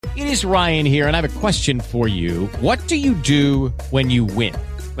It is Ryan here, and I have a question for you. What do you do when you win?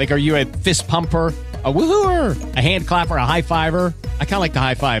 Like, are you a fist pumper, a woohooer, a hand clapper, a high fiver? I kind of like the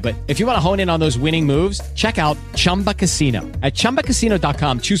high five, but if you want to hone in on those winning moves, check out Chumba Casino. At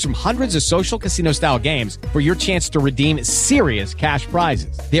ChumbaCasino.com, choose from hundreds of social casino-style games for your chance to redeem serious cash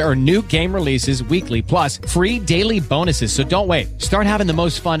prizes. There are new game releases weekly, plus free daily bonuses, so don't wait. Start having the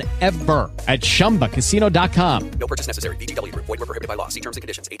most fun ever at ChumbaCasino.com. No purchase necessary. VGW Group. Void where prohibited by law. See terms and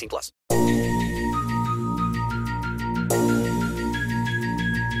conditions. 18 plus.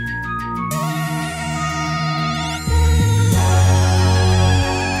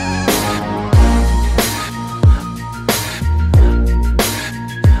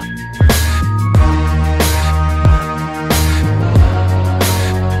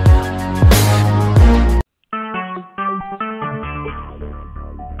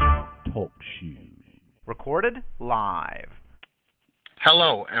 Recorded live.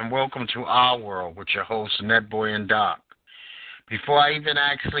 Hello and welcome to Our World with your hosts Netboy and Doc. Before I even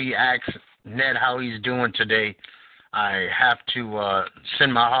actually ask Ned how he's doing today, I have to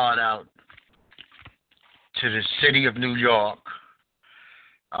send my heart out to the city of New York.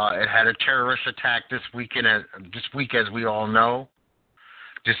 It had a terrorist attack this week, as we all know.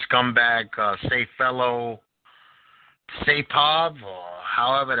 This scumbag, Sapov, or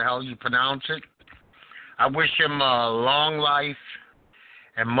however the hell you pronounce it. I wish him a long life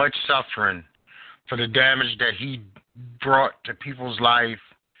and much suffering for the damage that he brought to people's life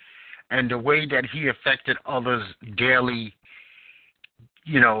and the way that he affected others daily.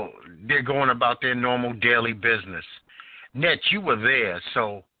 You know, they're going about their normal daily business. Ned, you were there,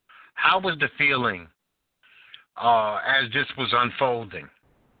 so how was the feeling as this was unfolding?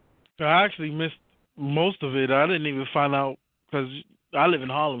 I actually missed most of it. I didn't even find out because I live in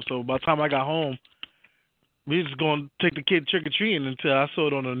Harlem, so by the time I got home, we was just going to take the kid trick-or-treating until I saw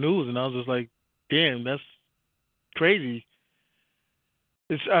it on the news, and I was just like, damn, that's crazy.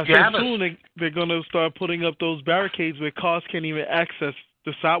 Soon they're going to start putting up those barricades where cars can't even access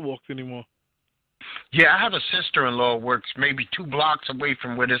the sidewalks anymore. Yeah, I have a sister-in-law who works maybe 2 blocks away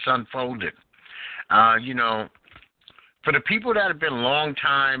from where this unfolded. You know, for the people that have been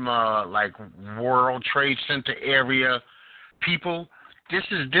long-time, like World Trade Center area people, this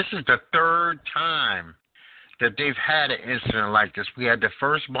is the 3rd time that they've had an incident like this. We had the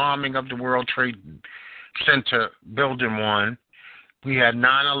first bombing of the World Trade Center Building 1. We had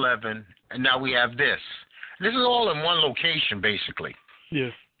 9/11, and now we have this. This is all in one location, basically.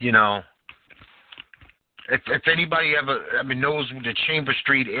 Yes. You know, if anybody ever knows the Chambers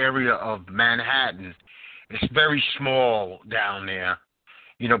Street area of Manhattan, it's very small down there.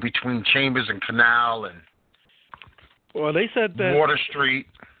 You know, between Chambers and Canal and they said that Water Street.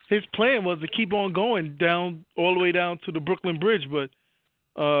 His plan was to keep on going down all the way down to the Brooklyn Bridge, but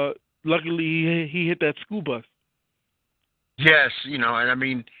luckily he hit that school bus. Yes, you know, and I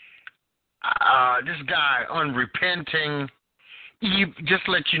mean, this guy, unrepenting, just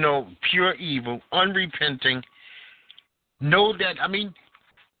let you know, pure evil, unrepenting. Know that, I mean,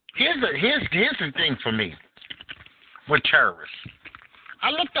 here's the thing for me with terrorists.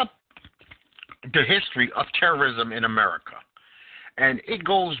 I looked up the history of terrorism in America. And it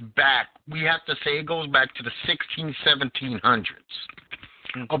goes back, we have to say, it goes back to the 1700s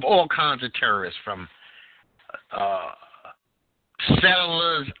of all kinds of terrorists, from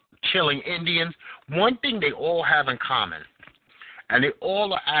settlers killing Indians. One thing they all have in common, and they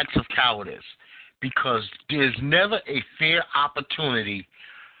all are acts of cowardice, because there's never a fair opportunity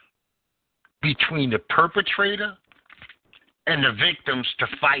between the perpetrator and the victims to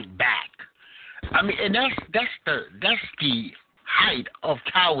fight back. I mean, and that's the height of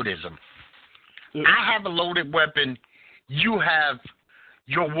cowardism. I have a loaded weapon. You have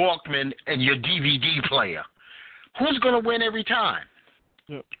your Walkman and your DVD player. Who's going to win every time?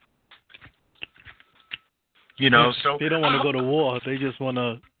 Yep. You know, so they don't want to go to war. They just want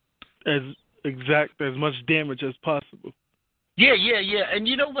to exact as much damage as possible. Yeah. And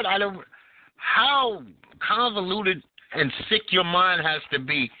you know what? How convoluted and sick your mind has to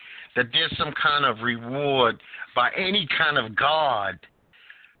be that there's some kind of reward by any kind of God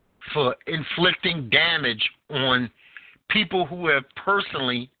for inflicting damage on people who have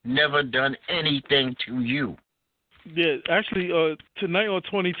personally never done anything to you. Yeah, actually, tonight on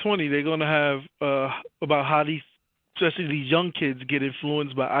 2020, they're going to have about how especially these young kids, get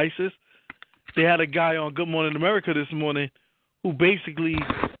influenced by ISIS. They had a guy on Good Morning America this morning who basically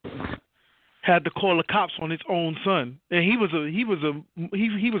had to call the cops on his own son, and he was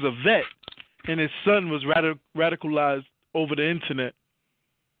a vet, and his son was radicalized over the internet.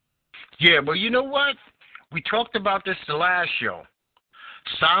 Yeah, but you know what? We talked about this the last show.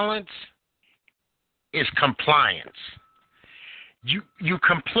 Silence is compliance. You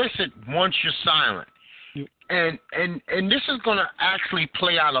complicit once you're silent. And this is going to actually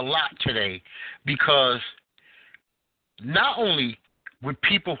play out a lot today, because not only with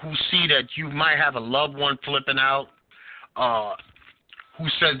people who see that you might have a loved one flipping out, who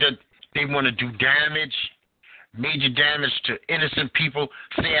says that they want to do damage, major damage to innocent people,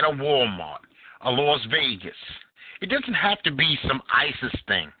 say at a Walmart, a Las Vegas. It doesn't have to be some ISIS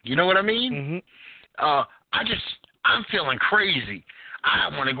thing. You know what I mean? Mm-hmm. I'm feeling crazy.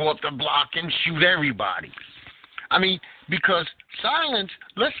 I want to go up the block and shoot everybody. I mean, because silence,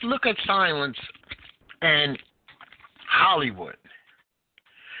 let's look at silence and Hollywood.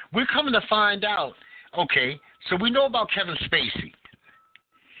 We're coming to find out, okay, so we know about Kevin Spacey,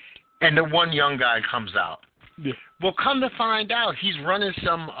 and the one young guy comes out. Yeah. Well, come to find out, he's running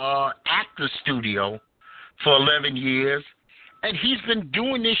some actor studio for 11 years, and he's been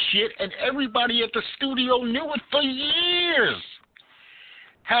doing this shit, and everybody at the studio knew it for years.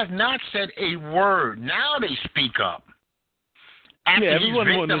 Has not said a word. Now they speak up. After everyone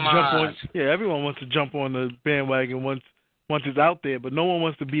wants to jump on the bandwagon once it's out there, but no one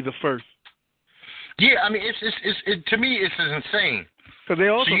wants to be the first. Yeah, I mean, it's to me, it's insane. Because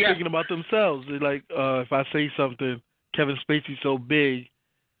they're also thinking about themselves. They're like, if I say something, Kevin Spacey's so big,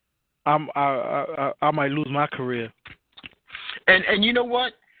 I might lose my career. And you know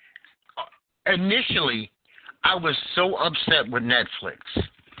what? Initially, I was so upset with Netflix.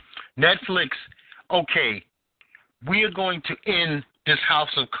 Netflix, okay, we are going to end this House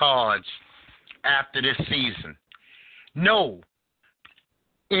of Cards after this season. No.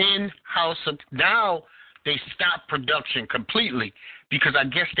 Now they stopped production completely, because I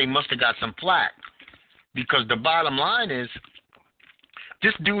guess they must have got some flack. Because the bottom line is,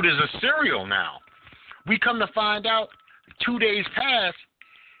 this dude is a serial now. We come to find out 2 days past,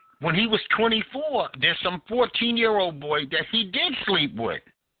 when he was 24, there's some 14-year-old boy that he did sleep with.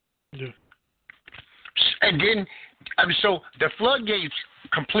 Yeah. And then, so the floodgates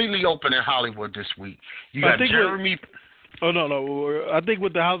completely open in Hollywood this week. You got Jeremy. No. I think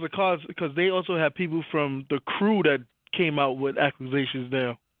with the House of Cards, because they also have people from the crew that came out with accusations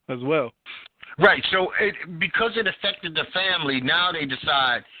there as well. Right. So because it affected the family, now they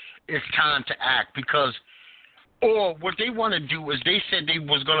decide it's time to act. Or what they want to do is, they said they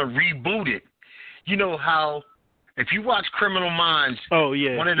was going to reboot it. You know how, if you watch Criminal Minds,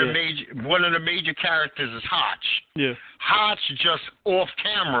 one of the major characters is Hotch. Yeah. Hotch, just off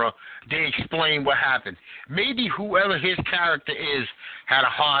camera, they explain what happened. Maybe whoever his character is had a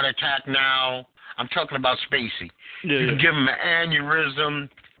heart attack now. I'm talking about Spacey. Yeah, you can give him an aneurysm.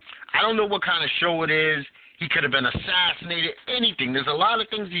 I don't know what kind of show it is. He could have been assassinated, anything. There's a lot of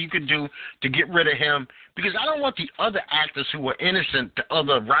things that you could do to get rid of him, because I don't want the other actors who were innocent, the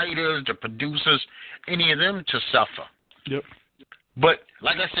other writers, the producers, any of them to suffer. Yep. But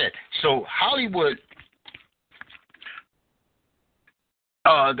like I said, so Hollywood,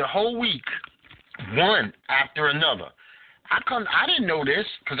 the whole week, one after another. I didn't know this,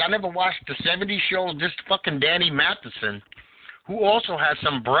 because I never watched the 70s show. This fucking Danny Matheson, who also has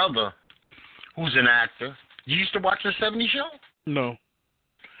some brother who's an actor. You used to watch the 70s show? No.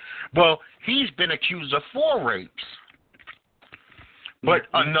 Well, he's been accused of 4 rapes. But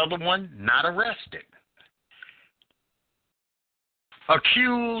another one not arrested.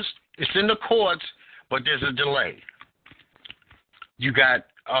 Accused, it's in the courts, but there's a delay. You got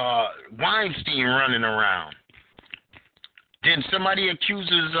Weinstein running around. Then somebody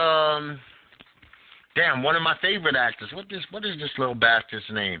accuses one of my favorite actors. What is this little bastard's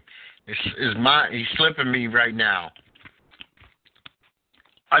name? He's slipping me right now.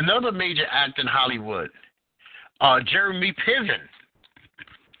 Another major actor in Hollywood, Jeremy Piven.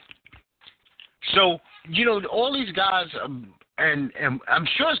 So, you know, all these guys, and I'm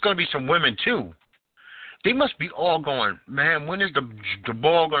sure it's going to be some women too. They must be all going, man, when is the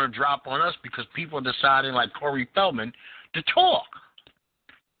ball going to drop on us? Because people are deciding, like Corey Feldman, to talk.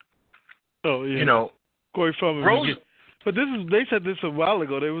 Oh, yeah. You know, Corey Feldman. But they said this a while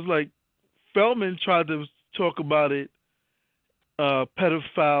ago. They was like, Feldman tried to talk about it,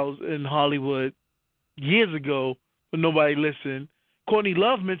 pedophiles in Hollywood years ago, but nobody listened. Courtney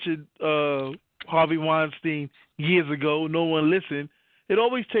Love mentioned Harvey Weinstein years ago. No one listened. It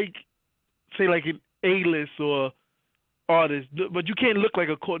always take, say, like an A-list or artist, but you can't look like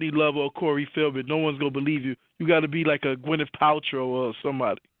a Courtney Love or a Corey Feldman. No one's going to believe you. You got to be like a Gwyneth Paltrow or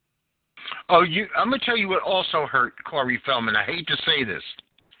somebody. Oh, I'm going to tell you what also hurt Corey Feldman. I hate to say this.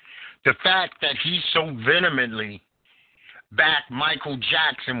 The fact that he so vehemently backed Michael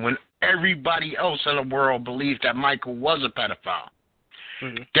Jackson when everybody else in the world believed that Michael was a pedophile.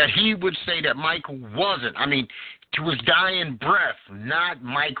 that he would say that Michael wasn't. I mean, to his dying breath, not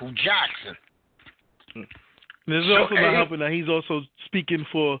Michael Jackson. There's also not helping that he's also speaking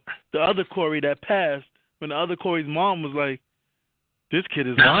for the other Corey that passed, when the other Corey's mom was like, "This kid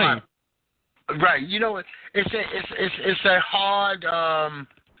is lying." Right. You know, it's a hard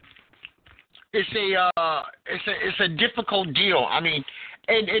it's a difficult deal. I mean,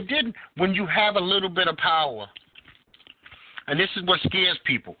 and it didn't, when you have a little bit of power, and this is what scares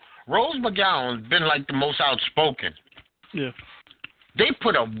people. Rose McGowan's been like the most outspoken. Yeah. They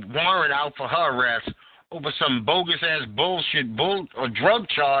put a warrant out for her arrest over some bogus ass bullshit or drug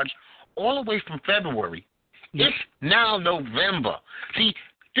charge all the way from February. Yeah. It's now November. See,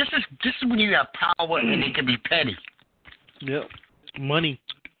 this is when you have power and it can be petty. Yep. Money.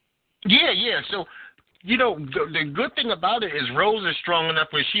 Yeah. So, you know, the good thing about it is Rose is strong enough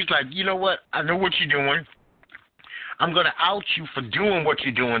where she's like, you know what? I know what you're doing. I'm going to out you for doing what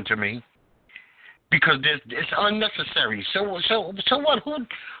you're doing to me because it's unnecessary. So what?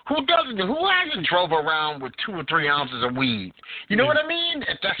 Who doesn't? Who hasn't drove around with 2 or 3 ounces of weed? You know what I mean?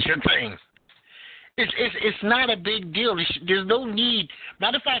 If that's your thing. It's not a big deal. There's no need.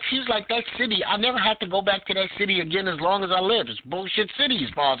 Matter of fact, she's like, that city, I never have to go back to that city again as long as I live. It's bullshit city as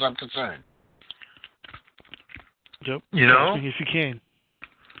far as I'm concerned. Yep. You know? If you can.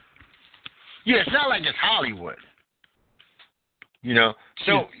 Yeah, it's not like it's Hollywood. You know?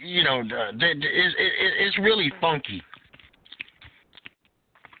 So, you know, it's really funky.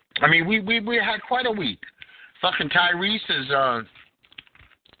 I mean, we had quite a week. Fucking Tyrese is...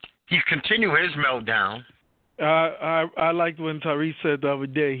 He's continuing his meltdown. I liked when Tyrese said the other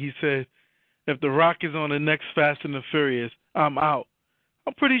day, he said, if The Rock is on the next Fast and the Furious, I'm out.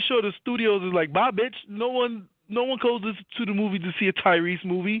 I'm pretty sure the studios is like, bye, bitch. No one goes to the movie to see a Tyrese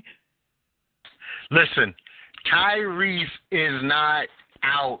movie. Listen, Tyrese is not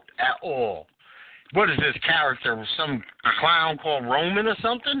out at all. What is this character? Some clown called Roman or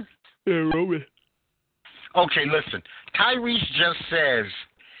something? Yeah, Roman. Okay, listen. Tyrese just says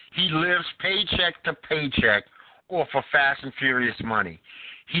he lives paycheck to paycheck off of Fast and Furious money.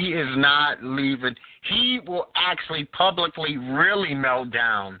 He is not leaving. He will actually publicly really melt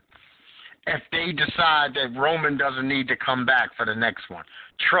down if they decide that Roman doesn't need to come back for the next one.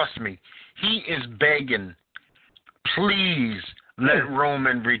 Trust me, he is begging, please let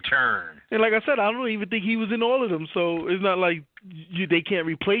Roman return. And like I said, I don't even think he was in all of them, so it's not like they can't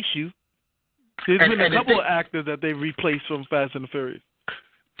replace you. There's been a couple of actors that they've replaced from Fast and the Furious.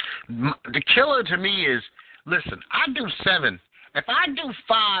 The killer to me is, listen, I do 7. If I do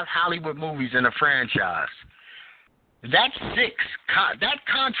 5 Hollywood movies in a franchise, that's 6. That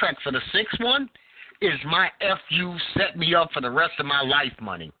contract for the 6th one is my FU set me up for the rest of my life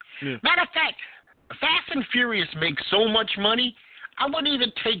money. Yeah. Matter of fact, Fast and Furious makes so much money, I wouldn't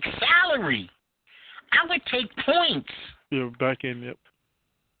even take salary. I would take points. Yeah, back in, yep.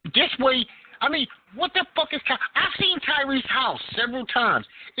 This way, I mean, what the fuck is... I've seen Tyrese's house several times.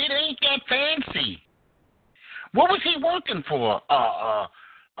 It ain't that fancy. What was he working for?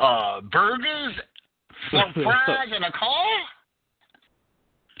 Burgers, fries, and a car?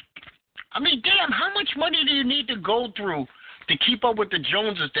 I mean, damn, how much money do you need to go through to keep up with the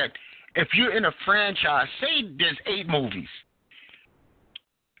Joneses that if you're in a franchise, say there's 8 movies.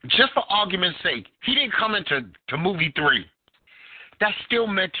 Just for argument's sake, he didn't come into movie 3. That still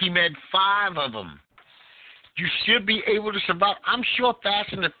meant he made 5 of them. You should be able to survive. I'm sure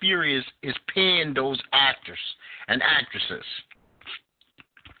Fast and the Furious is paying those actors and actresses.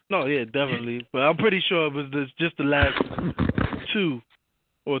 No, yeah, definitely. But I'm pretty sure it was just the last 2.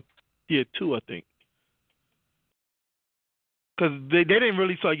 Or, 2, I think. Because they didn't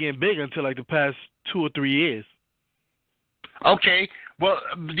really start getting big until like the past 2 or 3 years. Okay. Well,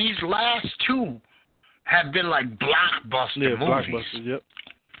 these last 2 have been like blockbuster movies. Blockbusters, yep.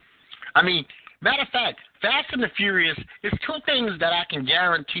 I mean, matter of fact, Fast and the Furious is 2 things that I can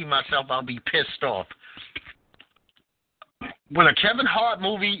guarantee myself I'll be pissed off. When a Kevin Hart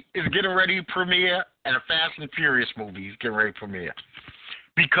movie is getting ready to premiere and a Fast and Furious movie is getting ready to premiere.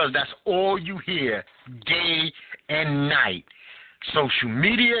 Because that's all you hear day and night. Social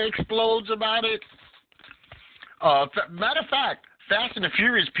media explodes about it. Matter of fact, Fast and the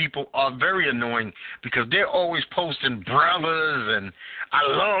Furious people are very annoying because they're always posting brothers and I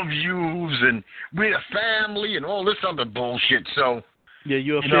love yous and we're a family and all this other bullshit. So yeah,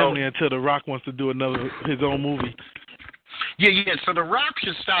 you're a family until The Rock wants to do his own movie. Yeah. So The Rock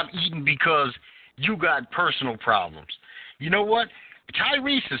should stop eating because you got personal problems. You know what?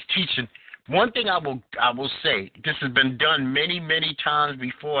 Tyrese is teaching. One thing I will say, this has been done many, many times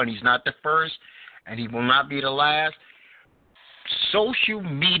before, and he's not the first, and he will not be the last. social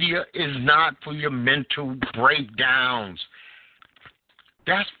media is not for your mental breakdowns.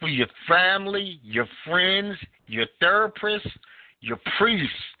 That's for your family, your friends, your therapists, your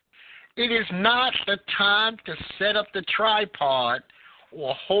priests. It is not the time to set up the tripod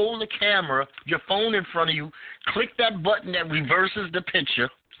or hold the camera, your phone in front of you, click that button that reverses the picture,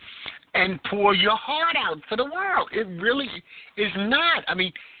 and pour your heart out for the world. It really is not. I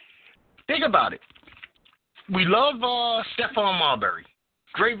mean, think about it. We love Stephon Marbury,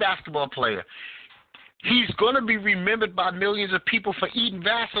 great basketball player. He's going to be remembered by millions of people for eating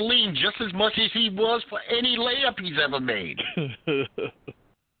Vaseline just as much as he was for any layup he's ever made.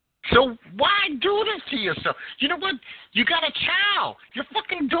 So why do this to yourself? You know what? You got a child. Your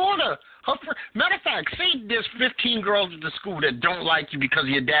fucking daughter. Matter of fact, say there's 15 girls at the school that don't like you because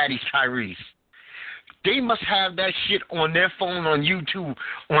your daddy's Tyrese. They must have that shit on their phone on YouTube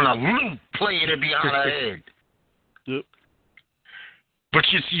on a loop playing it behind her head. Yep. But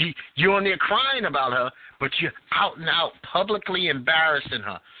you see, you're on there crying about her, but you're out and out publicly embarrassing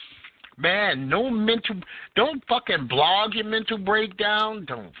her. Man, don't fucking blog your mental breakdown.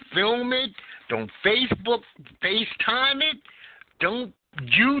 Don't film it. Don't FaceTime it. Don't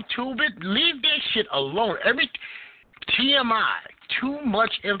YouTube it. Leave that shit alone. TMI, too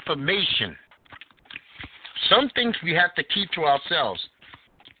much information. Some things we have to keep to ourselves.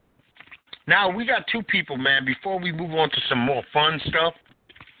 Now, we got two people, man, before we move on to some more fun stuff,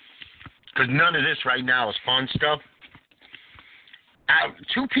 because none of this right now is fun stuff.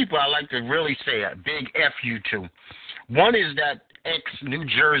 Two people I like to really say a big F you to. One is that ex-New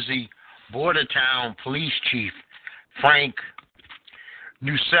Jersey border town police chief, Frank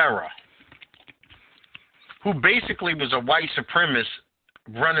Nucera, who basically was a white supremacist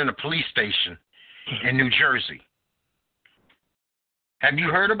running a police station in New Jersey. Have you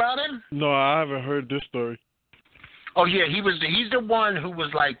heard about him? No, I haven't heard this story. Oh, yeah, he's the one who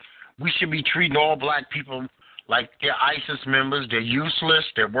was like, we should be treating all black people like they're ISIS members, they're useless,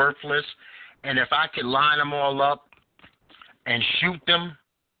 they're worthless, and if I could line them all up and shoot them,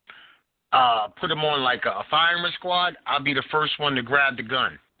 put them on like a firing squad, I'll be the first one to grab the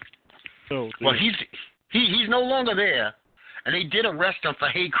gun. Oh, well, he's no longer there, and they did arrest him for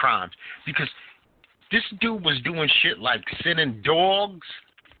hate crimes because this dude was doing shit like sending dogs,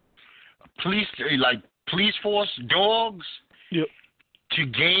 police force dogs. Yep. To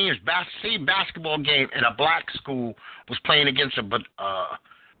games, basketball game in a black school was playing against a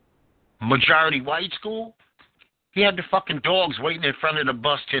majority white school. He had the fucking dogs waiting in front of the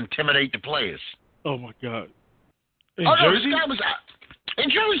bus to intimidate the players. Oh, my God. Jersey? No, this guy was in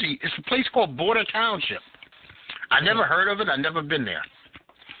Jersey. It's a place called Border Township. I never heard of it. I've never been there.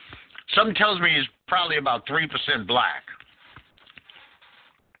 Something tells me he's probably about 3% black.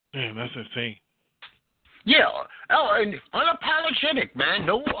 Man, that's insane. Yeah, and unapologetic, man.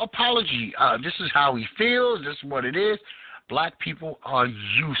 No apology. This is how he feels. This is what it is. Black people are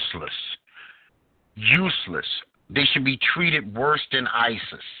useless. Useless. They should be treated worse than ISIS.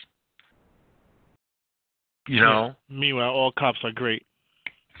 You know? Yeah. Meanwhile, all cops are great.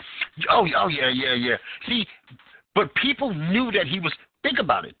 Oh, yeah. See, but people knew that he was, think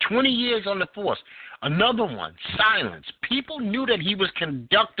about it, 20 years on the force. Another one, silence. People knew that he was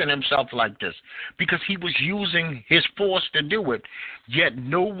conducting himself like this because he was using his force to do it, yet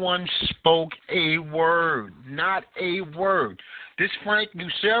no one spoke a word, not a word. This Frank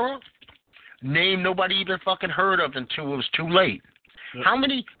Nucera, name nobody even fucking heard of until it was too late. Yep.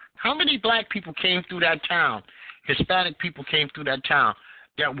 How many black people came through that town, Hispanic people came through that town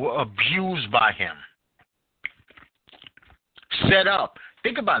that were abused by him? Set up.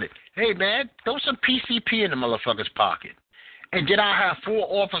 Think about it. Hey, man, throw some PCP in the motherfucker's pocket. And did I have 4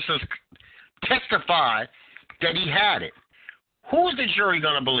 officers testify that he had it? Who's the jury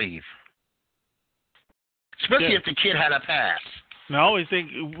going to believe? Especially if the kid had a pass. Now, I always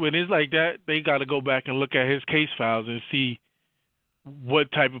think when it's like that, they got to go back and look at his case files and see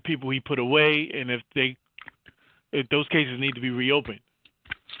what type of people he put away and if those cases need to be reopened.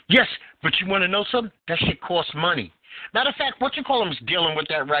 Yes, but you want to know something? That shit costs money. Matter of fact, is dealing with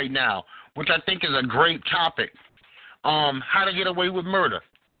that right now, which I think is a great topic. How to get away with murder.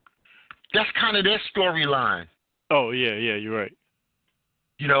 That's kind of their storyline. Oh, yeah, you're right.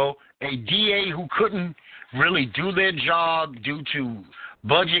 You know, a DA who couldn't really do their job due to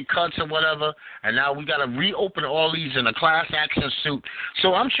budget cuts or whatever, and now we got to reopen all these in a class action suit.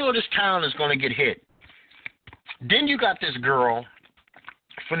 So I'm sure this town is going to get hit. Then you got this girl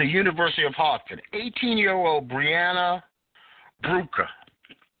from the University of Hartford, 18-year-old Brianna Brucker,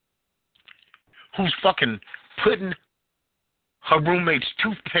 who's fucking putting her roommate's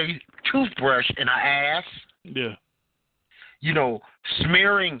toothbrush in her ass. Yeah.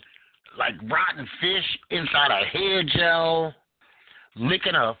 smearing like rotten fish inside a hair gel,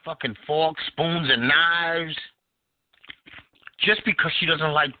 licking her fucking forks, spoons, and knives, just because she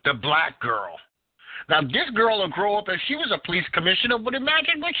doesn't like the black girl. Now, this girl will grow up, if she was a police commissioner, but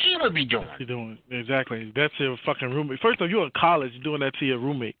imagine what she would be doing. She's doing, exactly. That's your fucking roommate. First of all, you're in college doing that to your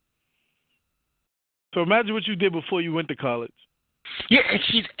roommate. So imagine what you did before you went to college. Yeah, and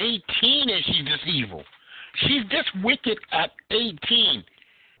she's 18 and she's this evil. She's this wicked at 18.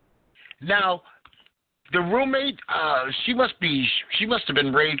 Now, the roommate, she must have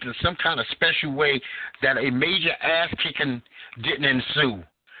been raised in some kind of special way that a major ass kicking didn't ensue.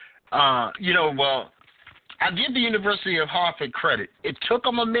 Well, I give the University of Hartford credit. It took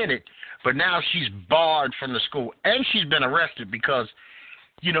them a minute, but now she's barred from the school, and she's been arrested because,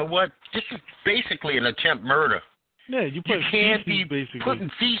 you know what? This is basically an attempt murder. Yeah, you can't feces, be basically putting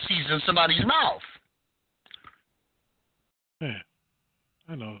feces in somebody's mouth. Yeah.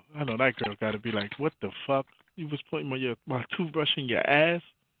 I know that girl got to be like, what the fuck? You was putting my toothbrush in your ass?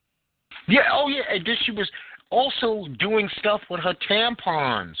 Yeah, oh yeah, and then she was also doing stuff with her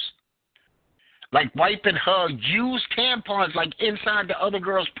tampons. Like wiping her used tampons like inside the other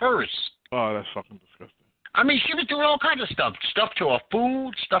girl's purse. Oh, that's fucking disgusting. I mean, she was doing all kinds of stuff. Stuff to her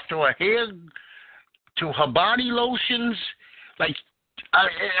food, stuff to her hair, to her body lotions. Like,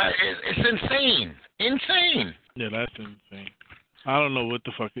 it's insane. Insane. Yeah, that's insane. I don't know what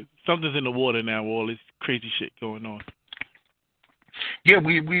the fuck. Something's in the water now with all this crazy shit going on. Yeah,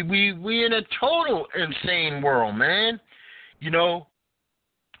 we in a total insane world, man.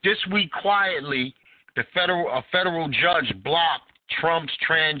 This week quietly, a federal judge blocked Trump's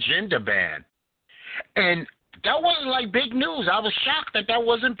transgender ban. And that wasn't like big news. I was shocked that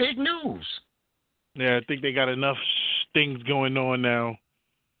wasn't big news. Yeah, I think they got enough things going on now.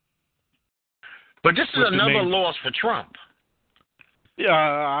 But this is another loss for Trump. Yeah,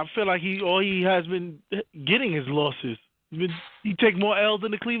 I feel like all he has been getting is losses. He take more L's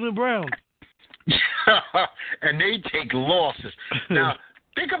than the Cleveland Browns. And they take losses. Now,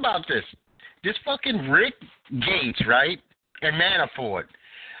 think about this. This fucking Rick Gates, right, and Manafort,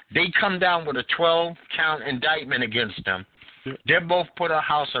 they come down with a 12-count indictment against them. They're both put on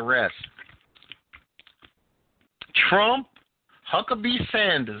house arrest. Trump, Huckabee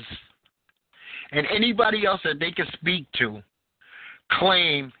Sanders, and anybody else that they can speak to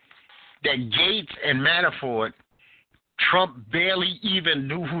claim that Gates and Manafort, Trump barely even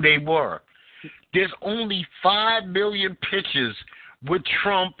knew who they were. There's only 5 million pictures with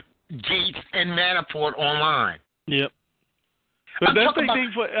Trump, Gates, and Manafort online. Yep. But that's the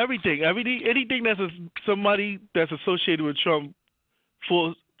thing for everything. Anything that's somebody that's associated with Trump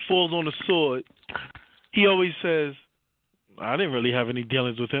falls on the sword. He always says, I didn't really have any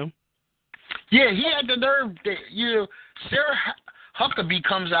dealings with him. Yeah, he had the nerve. Sarah Huckabee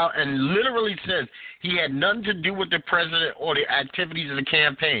comes out and literally says he had nothing to do with the president or the activities of the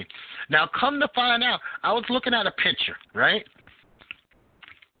campaign. Now, come to find out, I was looking at a picture, right?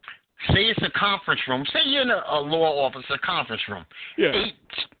 Say it's a conference room. Say you're in a law office, a conference room. Yeah.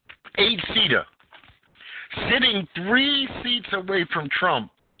 Eight-seater. Sitting 3 seats away from Trump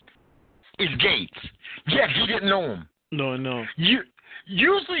is Gates. Yet he didn't know him. No.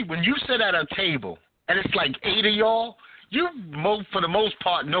 Usually when you sit at a table and it's like 8 of y'all, you, for the most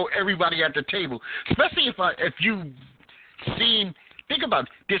part, know everybody at the table. Especially if you've seen, think about it,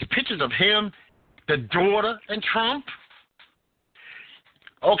 there's pictures of him, the daughter, and Trump.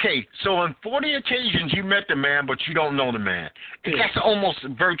 Okay, so on 40 occasions you met the man, but you don't know the man. Yeah. That's almost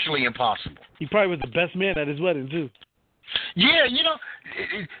virtually impossible. He probably was the best man at his wedding, too. Yeah,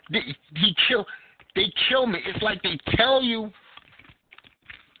 they kill me. It's like they tell you,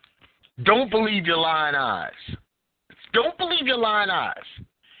 don't believe your lying eyes. Don't believe your lying eyes.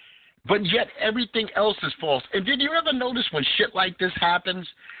 But yet everything else is false. And did you ever notice when shit like this happens,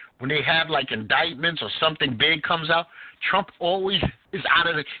 when they have like indictments or something big comes out, Trump always is out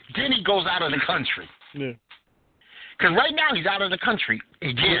of then he goes out of the country. Yeah. Because right now he's out of the country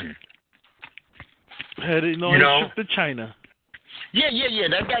again. Heading on a trip to China. Yeah.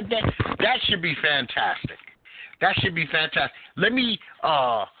 That should be fantastic. That should be fantastic. Let me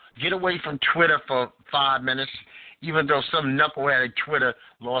get away from Twitter for 5 minutes, even though some knucklehead at Twitter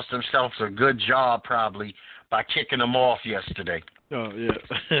lost themselves a good job probably by kicking them off yesterday. Oh, yeah.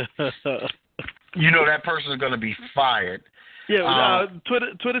 That person is going to be fired. Yeah,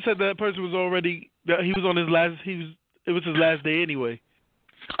 Twitter said that person was already, that he was on his last, it was his last day anyway.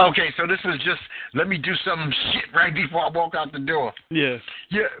 Okay, so this was just, let me do some shit right before I walk out the door. Yeah.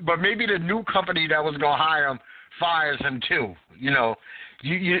 Yeah, but maybe the new company that was going to hire him fires him too.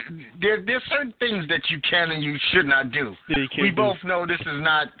 There's certain things that you can and you should not do. Yeah, you can't we do. both know this is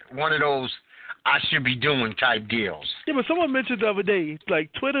not one of those I should be doing type deals. Yeah, but someone mentioned the other day,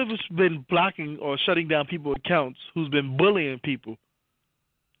 like Twitter's been blocking or shutting down people's accounts who's been bullying people.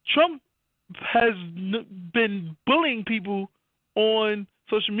 Trump has been bullying people on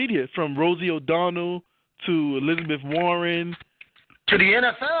social media, from Rosie O'Donnell to Elizabeth Warren. To the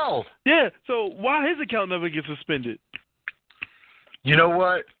NFL. Yeah, so why his account never gets suspended? You know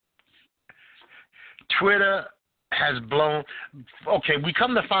what? Twitter has blown. Okay, we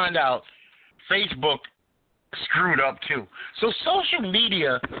come to find out Facebook screwed up too. So social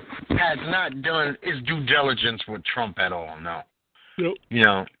media has not done its due diligence with Trump at all, no. Nope. You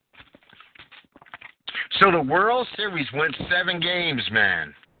know. So the World Series went 7 games,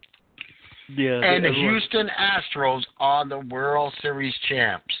 man. Yeah. And the Houston Astros are the World Series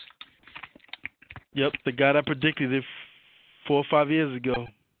champs. Yep, the guy that predicted it 4 or 5 years ago.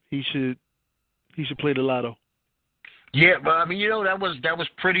 He should play the lotto. Yeah, but I mean, you know, that was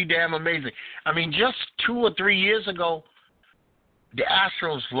pretty damn amazing. I mean, just 2 or 3 years ago, the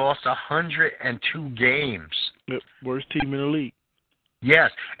Astros lost 102 games. Yep, worst team in the league.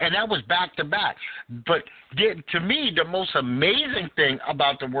 Yes, and that was back to back. But to me, the most amazing thing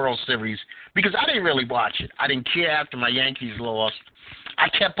about the World Series, because I didn't really watch it. I didn't care after my Yankees lost. I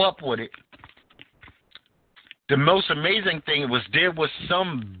kept up with it. The most amazing thing was there was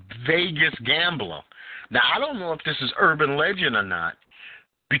some Vegas gambler. Now, I don't know if this is urban legend or not,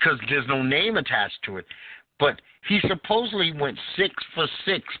 because there's no name attached to it, but he supposedly went 6 for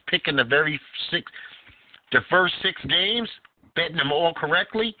 6, picking the first 6 games, betting them all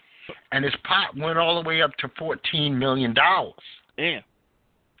correctly, and his pot went all the way up to $14 million. Damn.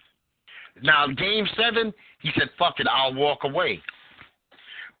 Now, Game 7, he said, fuck it, I'll walk away.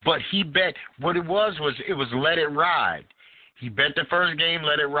 But he bet, what it was let it ride. He bet the first game,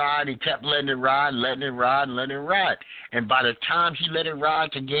 let it ride. He kept letting it ride. And by the time he let it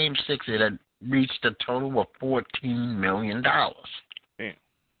ride to Game 6, it had reached a total of $14 million. Damn.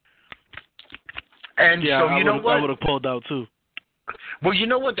 And yeah, so, you know what? I would have pulled out, too. Well, you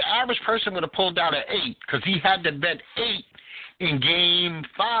know what? The average person would have pulled out at 8, because he had to bet 8 in Game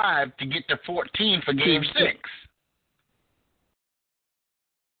 5 to get to 14 for Game 6.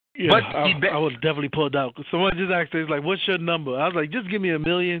 Yeah, but I would have definitely pulled out. Someone just asked me, like, what's your number? I was like, just give me $1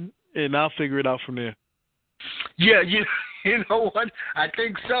 million, and I'll figure it out from there. Yeah, you know what? I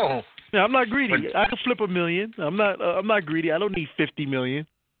think so. Yeah, I'm not greedy. But, I can flip $1 million. I'm not greedy. I don't need $50 million.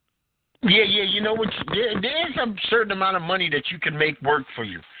 Yeah. You know what? There's a certain amount of money that you can make work for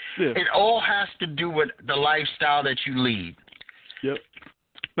you. Yeah. It all has to do with the lifestyle that you lead. Yep.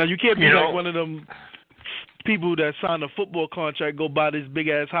 Now you can't be like one of them people that sign a football contract, go buy this big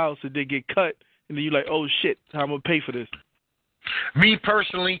ass house, and they get cut, and then you're like, oh shit, how am I gonna pay for this? Me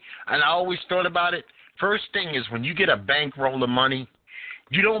personally, and I always thought about it. First thing is when you get a bankroll of money,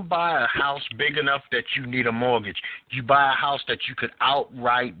 you don't buy a house big enough that you need a mortgage. You buy a house that you could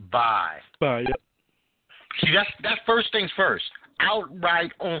outright buy. Yep. See, that's first things first.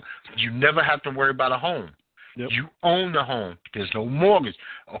 Outright own. You never have to worry about a home. Yep. You own the home. There's no mortgage.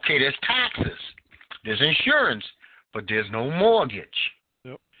 Okay, there's taxes. There's insurance, but there's no mortgage.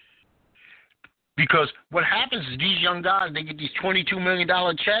 Yep. Because what happens is these young guys, they get these $22 million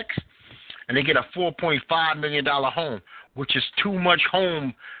checks, and they get a $4.5 million home, which is too much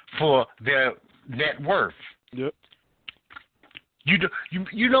home for their net worth. Yep.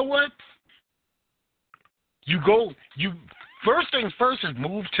 You know what? First things first is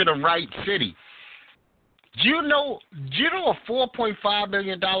move to the right city. Do you know a $4.5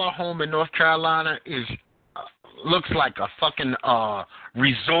 million home in North Carolina looks like a fucking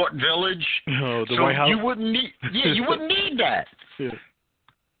resort village? Oh, the White House? You wouldn't need that. Yeah.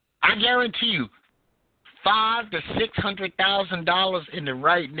 I guarantee you, $500,000 to $600,000 in the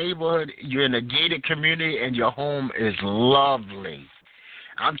right neighborhood. You're in a gated community, and your home is lovely.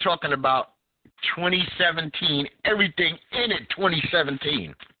 I'm talking about 2017. Everything in it,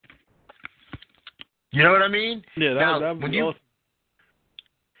 2017. You know what I mean? Yeah, that when awesome.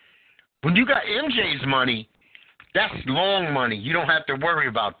 When you got MJ's money, that's long money. You don't have to worry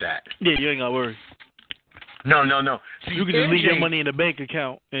about that. Yeah, you ain't got to worry. No. See, you can just leave your money in the bank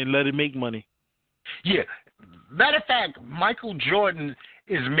account and let it make money. Yeah. Matter of fact, Michael Jordan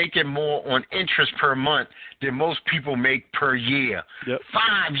is making more on interest per month than most people make per year. Yep.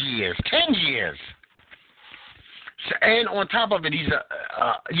 5 years, 10 years. So, and on top of it, he's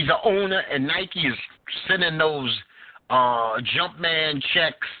an owner, and Nike is sending those Jumpman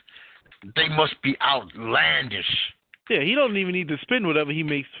checks. They must be outlandish. Yeah, he don't even need to spend whatever he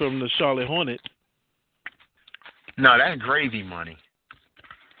makes from the Charlotte Hornets. No, that's gravy money.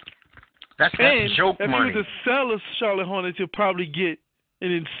 That's joke money. If he was to sell the Charlotte Hornets, he'll probably get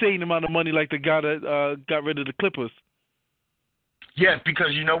an insane amount of money like the guy that got rid of the Clippers. Yes,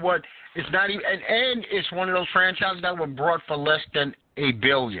 because you know what? It's not even, and it's one of those franchises that were brought for less than $1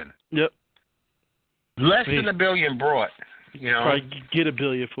 billion. Yep. Less than $1 billion brought. You know, probably get $1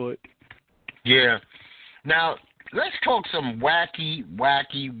 billion for it. Yeah. Now let's talk some wacky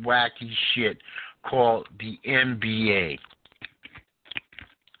shit called the NBA.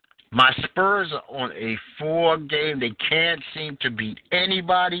 My Spurs are on a 4-game. They can't seem to beat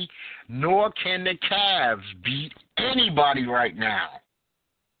anybody, nor can the Cavs beat anybody right now.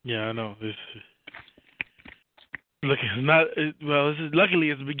 Yeah, I know. Luckily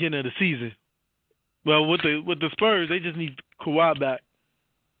it's the beginning of the season. Well, with the Spurs, they just need Kawhi back.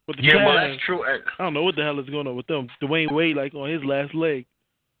 With the Cavs, well, that's true. I don't know what the hell is going on with them. Dwayne Wade, like, on his last leg.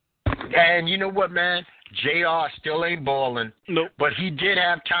 And you know what, man? JR still ain't balling. Nope. But he did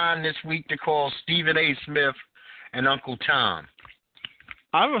have time this week to call Stephen A. Smith and Uncle Tom.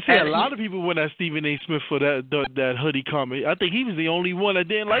 I'm going to say a lot of people went at Stephen A. Smith for that hoodie comment. I think he was the only one that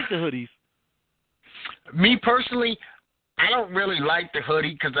didn't like the hoodies. Me personally, I don't really like the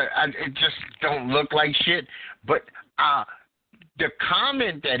hoodie because it just don't look like shit. But the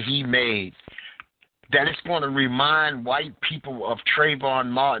comment that he made that it's going to remind white people of Trayvon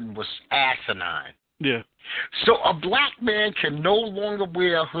Martin was asinine. Yeah. So a black man can no longer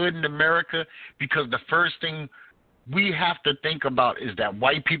wear a hood in America because the first thing we have to think about is that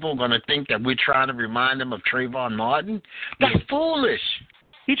white people are going to think that we're trying to remind them of Trayvon Martin. That's foolish.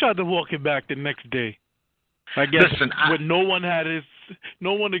 He tried to walk it back the next day. I guess when no one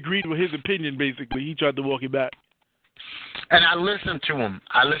agreed with his opinion, basically. He tried to walk it back. And I listened to him.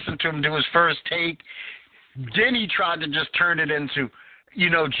 Do his first take. Then he tried to just turn it into,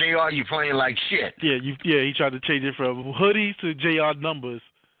 JR, you playing like shit. Yeah, he tried to change it from hoodies to JR numbers.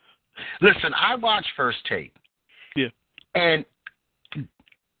 Listen, I watched First Take. Yeah. And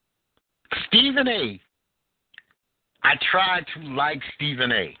Stephen A., I tried to like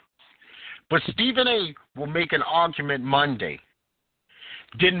Stephen A., but Stephen A. will make an argument Monday,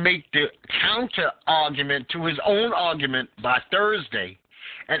 then make the counter argument to his own argument by Thursday,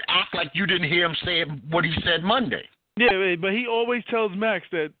 and act like you didn't hear him say what he said Monday. Yeah, but he always tells Max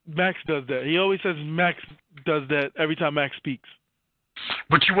that Max does that. He always says Max does that every time Max speaks.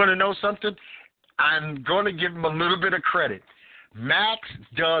 But you want to know something? I'm going to give him a little bit of credit. Max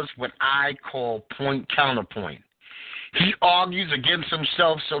does what I call point-counterpoint. He argues against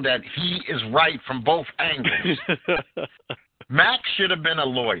himself so that he is right from both angles. Max should have been a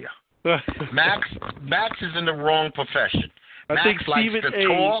lawyer. Max is in the wrong profession. I think likes Stephen to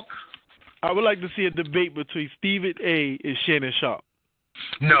talk. I would like to see a debate between Stephen A. and Shannon Sharp.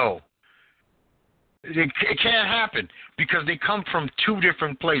 No. It can't happen because they come from two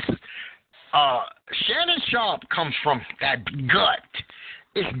different places. Shannon Sharp comes from that gut.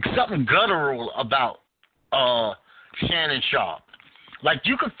 It's something guttural about Shannon Sharp. Like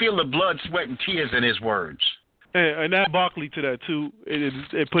you could feel the blood, sweat, and tears in his words. And add Barkley to that too,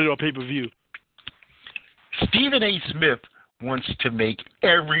 and put it on pay-per-view. Stephen A. Smith wants to make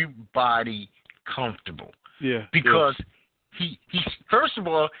everybody comfortable. Yeah. Because he first of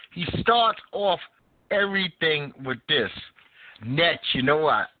all, he starts off everything with this. Net,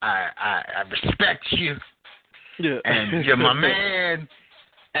 I respect you. Yeah. And you're my man.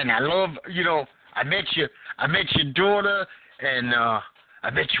 And I love, I met your daughter, and I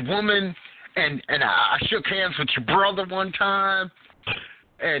met your woman, and I shook hands with your brother one time,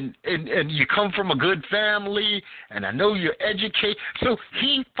 and you come from a good family, and I know you're educated. So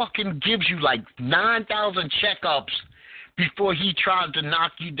he fucking gives you like 9,000 checkups before he tries to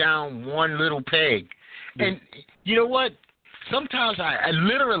knock you down one little peg. And you know what? Sometimes I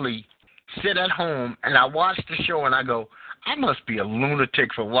literally sit at home and I watch the show and I go, I must be a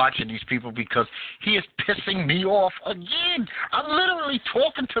lunatic for watching these people because he is pissing me off again. I'm literally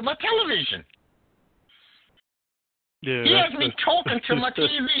talking to my television. Yeah, he has me talking to my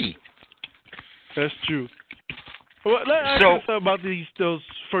TV. That's true. Well, let's ask you about those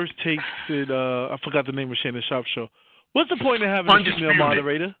first takes that I forgot the name of Shannon Sharp's show. What's the point of having a female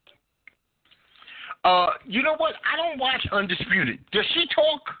moderator? You know what? I don't watch Undisputed. Does she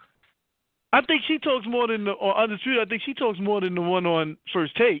talk? I think she talks more than on Undisputed. I think she talks more than the one on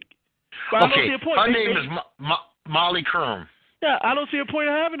First Take. But okay, I don't see a point. Her name is Molly Curran. Yeah, I don't see a point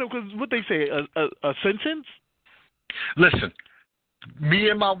of having them because what they say, a sentence? Listen, me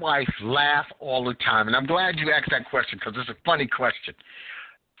and my wife laugh all the time, and I'm glad you asked that question because it's a funny question.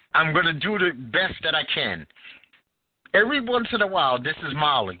 I'm going to do the best that I can. Every once in a while, this is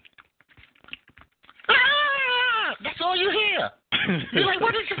Molly. Ah! That's all you hear. You're like,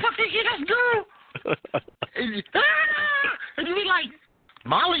 what did you fucking hear us do? And you be like,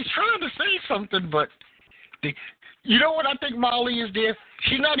 Molly's trying to say something, but you know what I think Molly is there?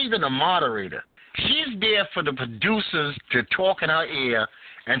 She's not even a moderator. She's there for the producers to talk in her ear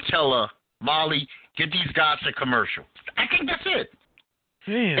and tell her, Molly, get these guys a commercial. I think that's it.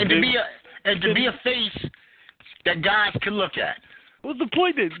 Man, and to be a face that guys can look at. What's the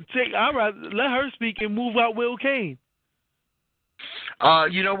point then? I'd rather let her speak and move out Will Kane.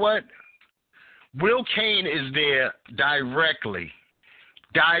 You know what? Will Kane is there directly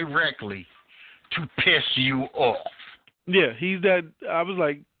to piss you off. Yeah, he's that. I was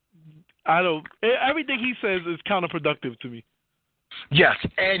like, everything he says is counterproductive to me. Yes,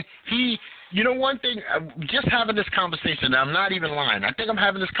 and you know one thing, just having this conversation, I'm not even lying. I think I'm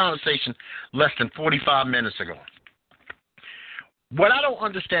having this conversation less than 45 minutes ago. What I don't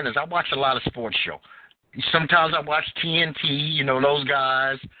understand is I watch a lot of sports shows. Sometimes I watch TNT, those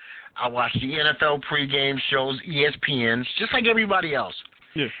guys. I watch the NFL pregame shows, ESPNs, just like everybody else.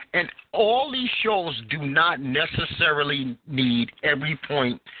 Yeah. And all these shows do not necessarily need every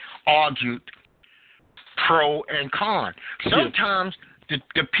point argued pro and con. Sometimes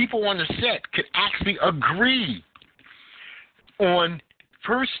the people on the set could actually agree on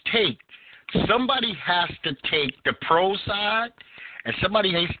first take. Somebody has to take the pro side and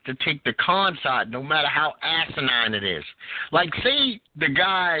somebody has to take the con side, no matter how asinine it is. Like, say the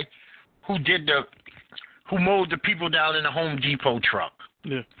guy who mowed the people down in the Home Depot truck.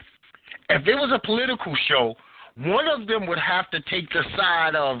 Yeah. If it was a political show, one of them would have to take the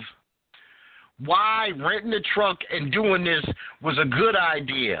side of why renting the truck and doing this was a good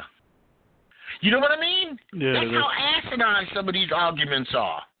idea. You know what I mean? Yeah. That's how asinine some of these arguments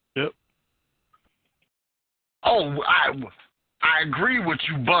are. Yep. Oh, I agree with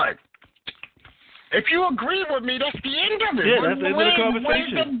you, but if you agree with me, that's the end of it. Yeah, that's the end of the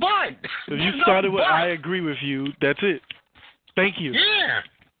conversation. Where's the but? If you started with I agree with you, that's it. Thank you. Yeah.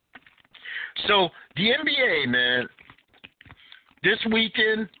 So, the NBA, man, this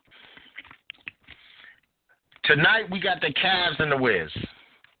weekend, tonight we got the Cavs and the Wiz.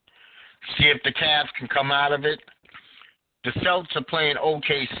 See if the Cavs can come out of it. The Celtics are playing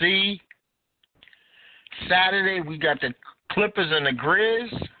OKC. Saturday we got the Clippers and the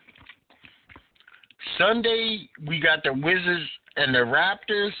Grizz. Sunday we got the Wizards and the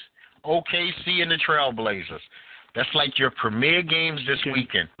Raptors. OKC and the Trailblazers. That's like your premier games this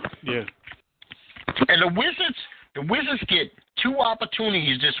weekend. Yeah. And the Wizards get two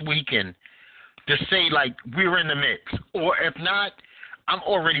opportunities this weekend to say, like, we're in the mix. Or if not, I'm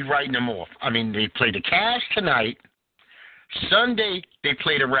already writing them off. I mean, they play the Cavs tonight. Sunday, they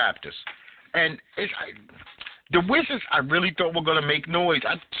play the Raptors. And the Wizards, I really thought were going to make noise,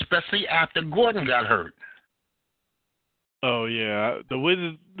 especially after Gordon got hurt. Oh, yeah. The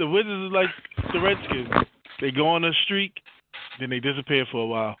Wizards is like the Redskins. They go on a streak, then they disappear for a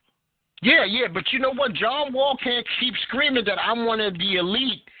while. Yeah, but you know what? John Wall can't keep screaming that I'm one of the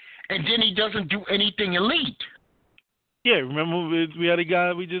elite, and then he doesn't do anything elite. Yeah, remember we had a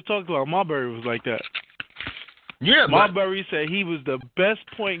guy we just talked about. Marbury was like that. Yeah, Marbury said he was the best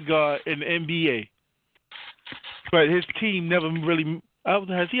point guard in the NBA. But his team never really –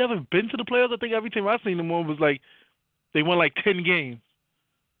 has he ever been to the playoffs? I think every time I've seen him on was like they won like 10 games.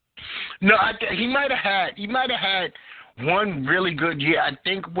 No, he might have had one really good year. I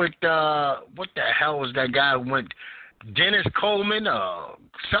think with what the hell was that guy who went Dennis Coleman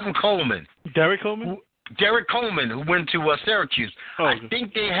something Coleman. Derek Coleman? Derek Coleman, who went to Syracuse. Oh, I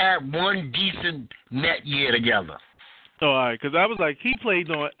think they had one decent net year together. Oh, all right, because I was like, he played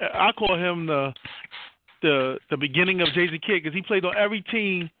on. I call him the beginning of Jason Kidd because he played on every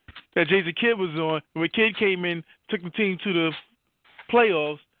team that Jason Kidd was on. When Kidd came in, took the team to the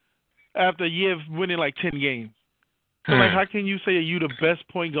playoffs after a year of winning like 10 games. So, like, how can you say you're the best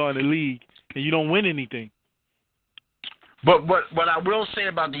point guard in the league and you don't win anything? But what I will say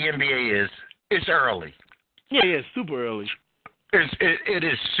about the NBA is it's early. Yeah, it's super early. It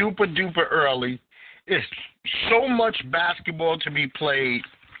is super duper early. It's so much basketball to be played.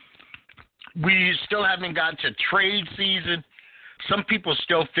 We still haven't got to trade season. Some people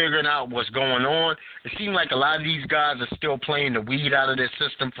still figuring out what's going on. It seems like a lot of these guys are still playing the weed out of their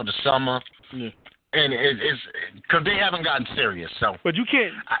system for the summer. Yeah. And it's because they haven't gotten serious. So, but you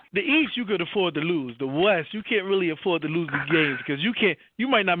can't. The East you could afford to lose. The West you can't really afford to lose the games because you can't. You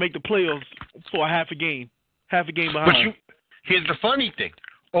might not make the playoffs for half a game behind. But here's the funny thing: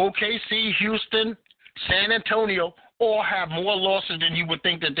 OKC, Houston, San Antonio all have more losses than you would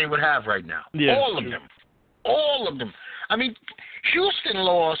think that they would have right now. Yeah, all of them. I mean, Houston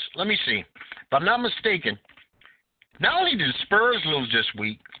lost. Let me see. If I'm not mistaken, Not only did Spurs lose this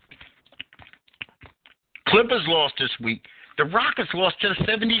week, Clippers lost this week. The Rockets lost to the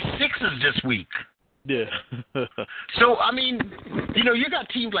 76ers this week. Yeah. So, I mean, you know, you got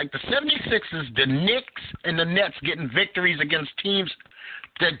teams like the 76ers, the Knicks, and the Nets getting victories against teams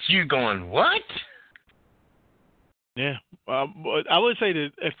that you going, what? Yeah. I would say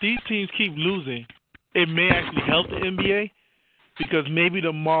that if these teams keep losing, it may actually help the NBA because maybe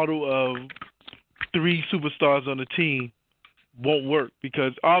the model of 3 superstars on the team won't work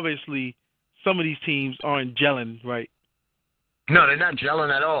because obviously some of these teams aren't gelling right. No, they're not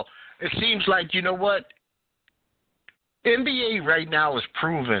gelling at all. It seems like, you know what? NBA right now is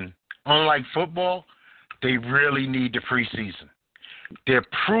proven, unlike football, they really need the preseason. They're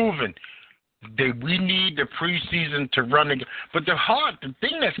proven we need the preseason to run again. But the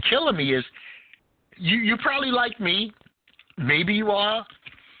thing that's killing me is you probably like me. Maybe you are.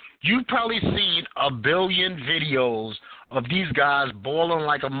 You've probably seen a billion videos of these guys balling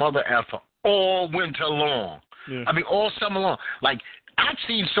like a mother effer all winter long. Yeah. I mean, all summer long. Like, I've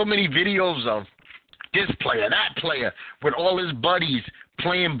seen so many videos of this player, that player, with all his buddies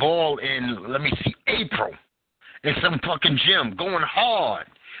playing ball in, let me see, April in some fucking gym, going hard.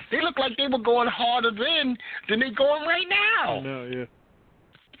 They look like they were going harder then than they're going right now. No,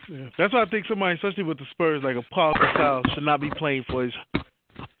 yeah. That's why I think somebody, especially with the Spurs, like a Paul Gasol, should not be playing for his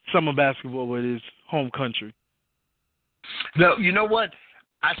summer basketball with his home country. No, you know what?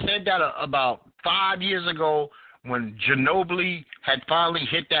 I said that about 5 years ago when Ginobili had finally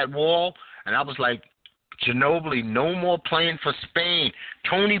hit that wall, and I was like, Ginobili, no more playing for Spain.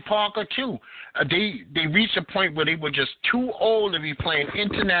 Tony Parker, too. They reached a point where they were just too old to be playing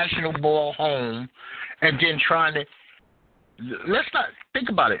international ball home and then trying to – let's not – think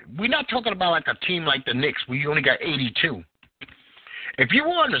about it. We're not talking about like a team like the Knicks where you only got 82. If you were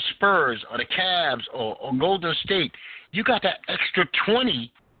on the Spurs or the Cavs or Golden State, you got that extra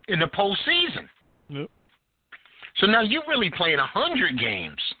 20 in the postseason. Yep. So now you're really playing 100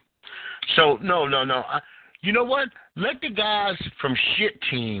 games. So, no. You know what? Let the guys from shit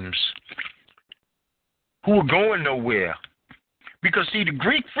teams who are going nowhere. Because, see, the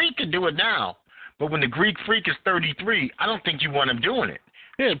Greek Freak can do it now. But when the Greek Freak is 33, I don't think you want him doing it.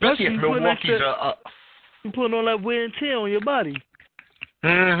 Yeah, especially if Milwaukee's you're putting all that wear and tear on your body.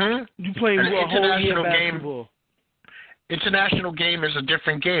 Mm-hmm. You playing a whole year basketball. International game is a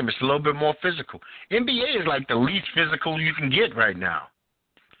different game. It's a little bit more physical. NBA is like the least physical you can get right now.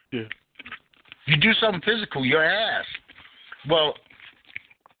 Yeah. You do something physical, your ass. Well,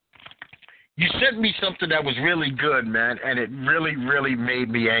 you sent me something that was really good, man, and it really, really made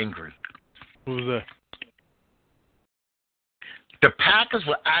me angry. What was that? The Packers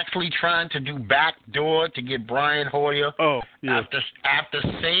were actually trying to do backdoor to get Brian Hoyer. Oh, yeah. After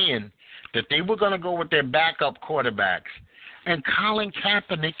saying that they were going to go with their backup quarterbacks. And Colin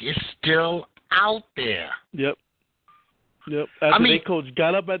Kaepernick is still out there. Yep. After their coach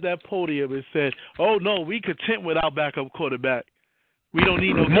got up at that podium and said, oh, no, we content with our backup quarterback. We don't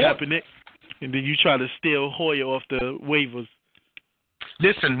need no Kaepernick. And then you try to steal Hoyer off the waivers.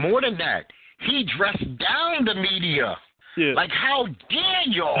 Listen, more than that, he dressed down the media. Yeah. Like, how dare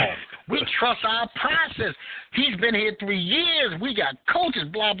y'all? We trust our process. He's been here 3 years. We got coaches,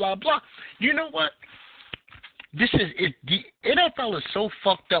 blah, blah, blah. You know what? The NFL is so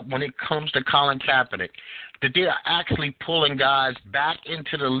fucked up when it comes to Colin Kaepernick that they are actually pulling guys back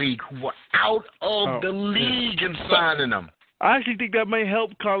into the league who were out of the league and signing them. I actually think that may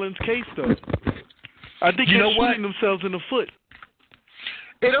help Colin's case, though. I think they're shooting themselves in the foot.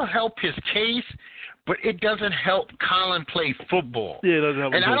 It'll help his case, but it doesn't help Colin play football. Yeah, it doesn't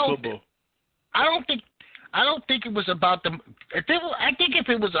help him play football. I don't think it was about the. I think if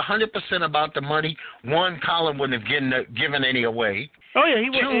it was 100% about the money, one, Colin wouldn't have given any away. Oh yeah,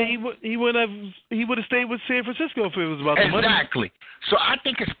 he would have stayed with San Francisco if it was about the money. Exactly. So I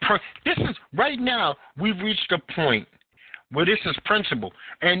think this is right now. We've reached a point where this is principle,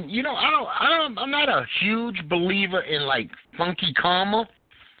 and you know I'm not a huge believer in like funky karma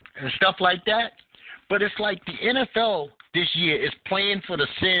and stuff like that, but it's like the NFL this year is playing for the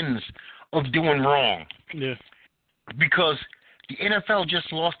sins of doing wrong. Yeah. Because the NFL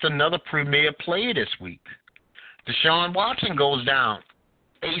just lost another premier player this week. Deshaun Watson goes down.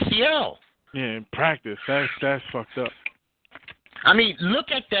 ACL. Yeah, in practice. That's fucked up. I mean, look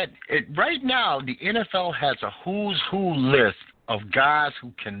at that. Right now, the NFL has a who's who list of guys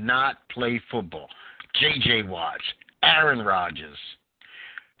who cannot play football. J.J. Watt, Aaron Rodgers,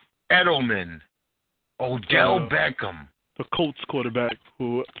 Edelman, Odell Beckham. The Colts quarterback,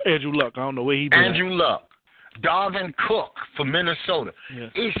 Andrew Luck. I don't know where he been. Andrew Luck. Dalvin Cook for Minnesota. Yeah.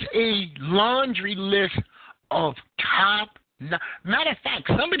 It's a laundry list of top. Matter of fact,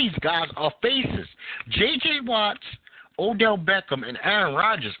 some of these guys are faces. J.J. Watts, Odell Beckham, and Aaron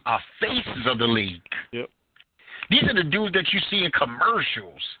Rodgers are faces of the league. Yep. These are the dudes that you see in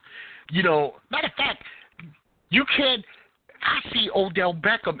commercials. You know, matter of fact, you can't. I see Odell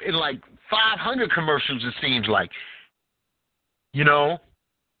Beckham in like 500 commercials. It seems like. You know.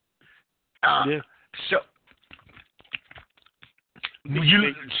 Yeah. So.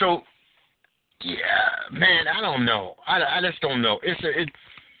 Yeah, man, I don't know. I just don't know.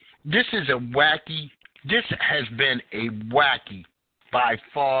 This is a wacky. This has been a wacky, by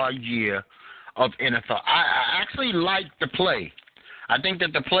far, year of NFL. I actually like the play. I think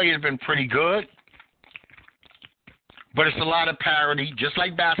that the play has been pretty good, but it's a lot of parity, just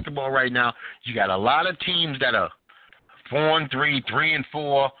like basketball right now. You got a lot of teams that are 4-3,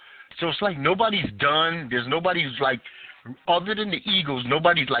 3-4. So it's like nobody's done. There's nobody who's like. Other than the Eagles,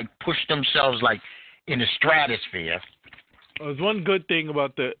 nobody's like pushed themselves like in the stratosphere. There's one good thing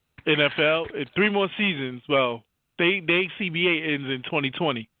about the NFL. It's 3 more seasons. Well, they CBA ends in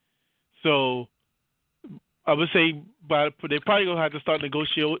 2020, so I would say they probably gonna have to start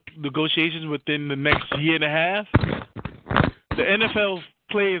negotiations within the next year and a half. The NFL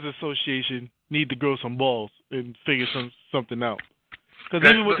Players Association need to grow some balls and figure something out. Because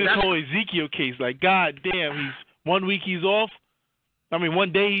even with this whole Ezekiel case, like, god damn, he's 1 week he's off. I mean,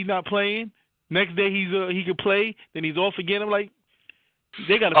 one day he's not playing. Next day he could play. Then he's off again. I'm like,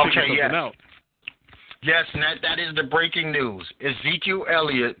 they got to figure something out. Yes, and that is the breaking news. Ezekiel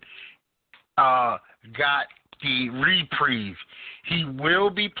Elliott got the reprieve. He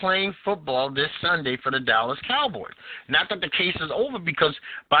will be playing football this Sunday for the Dallas Cowboys. Not that the case is over, because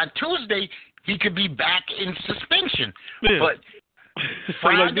by Tuesday he could be back in suspension. Yeah. But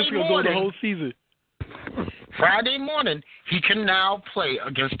Friday morning, the whole season. Friday morning, he can now play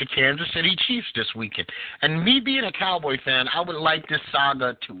against the Kansas City Chiefs this weekend. And me being a Cowboy fan, I would like this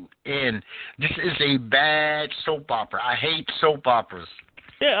saga to end. This is a bad soap opera. I hate soap operas.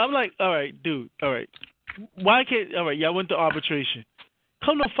 Yeah, I'm like, all right, dude, all right. Why can't, all right, y'all went to arbitration.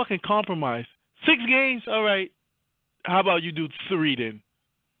 Come to fucking compromise. 6 games, all right. How about you do 3 then?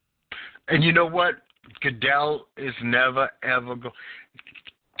 And you know what? Goodell is never, ever going.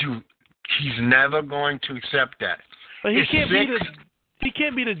 Dude, he's never going to accept that. But he can't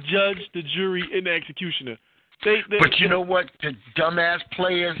be the judge, the jury, and the executioner. But you know what? The dumbass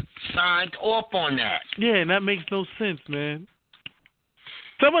players signed off on that. Yeah, and that makes no sense, man.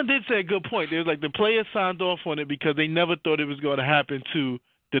 Someone did say a good point. They was like, the players signed off on it because they never thought it was going to happen to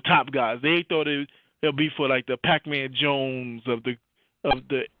the top guys. They thought it'll be for like the Pac-Man Jones of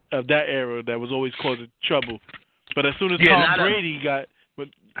that era that was always causing trouble. But as soon as Tom Brady got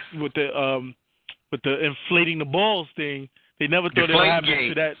with the inflating the balls thing, they never thought it would happen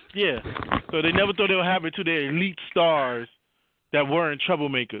to that. Yeah, so they never thought it would happen to their elite stars that weren't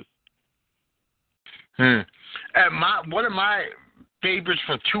troublemakers. And one of my favorites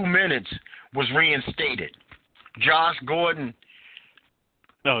for 2 minutes was reinstated. Josh Gordon.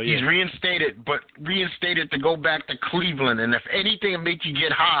 Oh yeah. He's reinstated to go back to Cleveland, and if anything to make you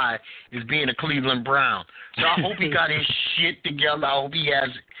get high is being a Cleveland Brown. So I hope he got his shit together. I hope he has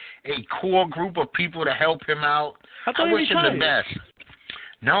a core group of people to help him out. I wish him the best.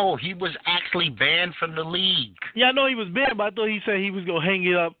 No, he was actually banned from the league. Yeah, I know he was banned, but I thought he said he was going to hang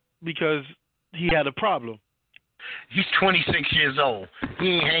it up because he had a problem. He's 26 years old. He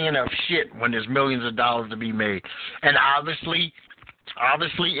ain't hanging up shit when there's millions of dollars to be made. And obviously,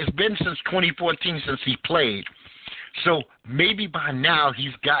 it's been since 2014 since he played. So maybe by now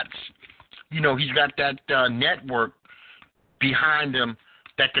he's got that network behind him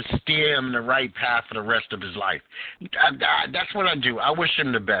that could steer him in the right path for the rest of his life. That's what I do. I wish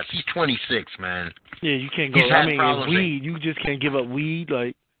him the best. He's 26, man. Yeah, you can't go. I mean, weed. You just can't give up weed,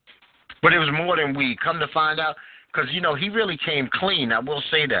 like. But it was more than weed. Come to find out, because he really came clean. I will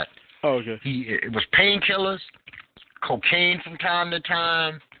say that. Oh, okay. It was painkillers, cocaine from time to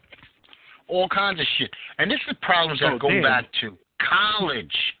time, all kinds of shit. And this is problems that go back to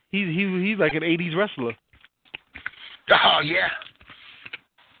college. He's like an 80s wrestler. Oh, yeah.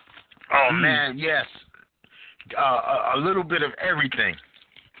 Oh, man, yes. A little bit of everything.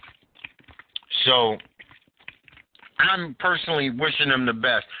 So I'm personally wishing him the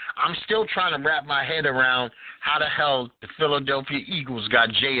best. I'm still trying to wrap my head around how the hell the Philadelphia Eagles got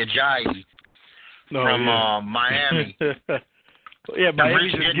Jay Ajayi from Miami. Yeah,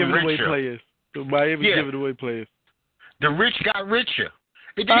 Miami's just giving away players. Miami's giving away players. The rich got richer.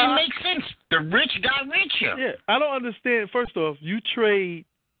 It didn't make sense. The rich got richer. Yeah, I don't understand. First off, you trade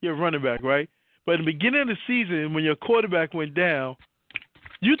your running back, right? But in the beginning of the season, when your quarterback went down,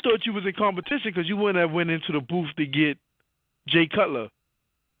 You thought you was in competition because you wouldn't have went into the booth to get Jay Cutler.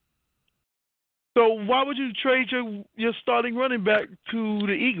 So why would you trade your starting running back to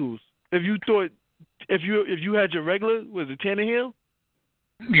the Eagles if you thought if you had your regular, was it Tannehill?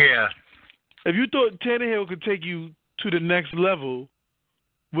 Yeah. If you thought Tannehill could take you to the next level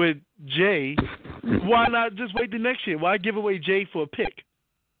with Jay, why not just wait the next year? Why give away Jay for a pick?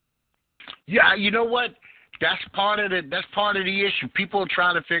 Yeah, you know what? That's part of the issue. People are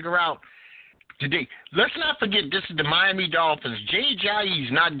trying to figure out today. Let's not forget this is the Miami Dolphins. Jay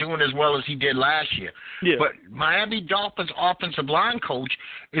Ajayi's not doing as well as he did last year. Yeah. But Miami Dolphins offensive line coach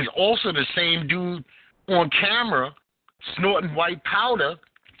is also the same dude on camera snorting white powder,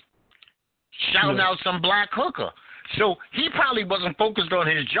 shouting out some black hooker. So he probably wasn't focused on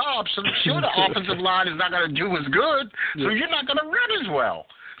his job, so sure the offensive line is not going to do as good, so you're not going to run as well.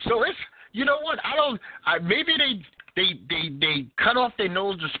 So it's, you know what, maybe they cut off their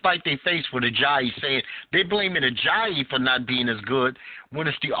nose to spite their face with Ajayi, saying they blaming Ajayi for not being as good when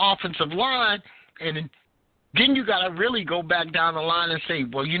it's the offensive line, and then you got to really go back down the line and say,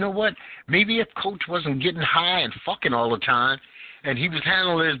 well, you know what, maybe if Coach wasn't getting high and fucking all the time and he was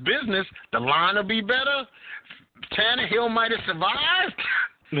handling his business, the line will be better. Tannehill might have survived,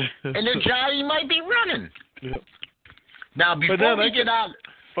 and Ajayi might be running. Yep. Now, before we get out...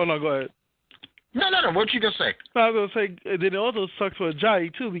 Oh, no, go ahead. No. What you going to say? I was going to say, then it also sucks for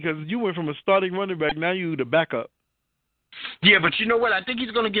Ajayi, too, because you went from a starting running back, now you the backup. Yeah, but you know what? I think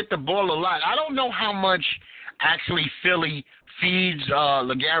he's going to get the ball a lot. I don't know how much actually Philly feeds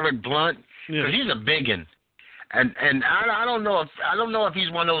LeGarrette Blount, because he's a biggin. And I don't know if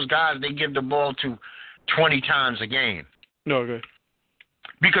he's one of those guys they give the ball to 20 times a game. No, okay.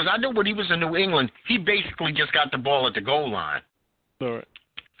 Because I know when he was in New England, he basically just got the ball at the goal line. All right.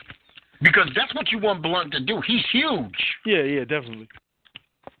 Because that's what you want Blount to do. He's huge. Yeah, definitely.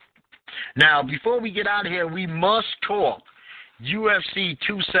 Now, before we get out of here, we must talk UFC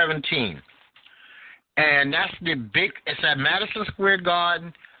 217. And that's it's at Madison Square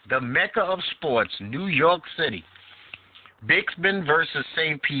Garden, the Mecca of sports, New York City. Bixby versus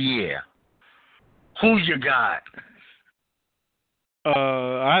St. Pierre. Who you got?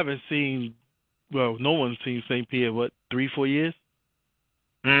 I haven't seen, well, no one's seen St. Pierre, 3-4 years?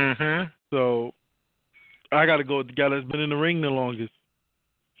 Mm-hmm. So, I got to go with the guy that's been in the ring the longest.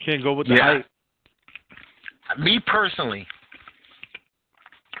 Can't go with the hype. Me personally,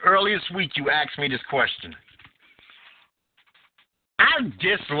 earlier this week you asked me this question. I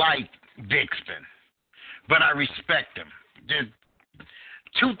dislike Bixby, but I respect him.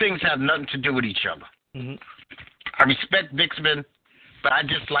 Two things have nothing to do with each other. Mm-hmm. I respect Bixby, but I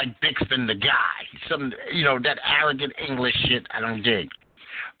dislike Bixby the guy. That arrogant English shit I don't dig.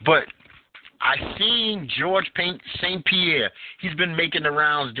 But I seen George St. Pierre. He's been making the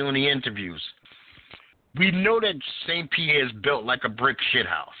rounds doing the interviews. We know that St. Pierre is built like a brick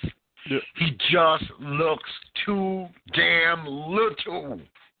shithouse. Yeah. He just looks too damn little.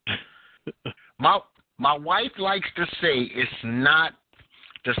 My wife likes to say it's not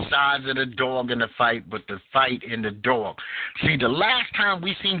the size of the dog in the fight, but the fight in the dog. See, the last time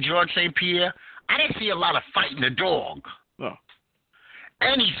we seen George St. Pierre, I didn't see a lot of fighting the dog. Oh.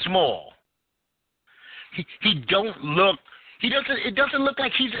 And he's small. He don't look. It doesn't look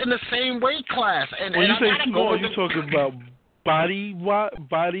like he's in the same weight class. And when you say gotta small, go you talking about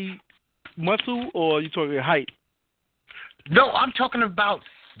body muscle, or you talking height? No, I'm talking about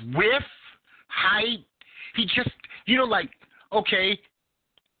width, height. He just, okay,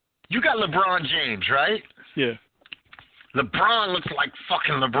 you got LeBron James, right? Yeah. LeBron looks like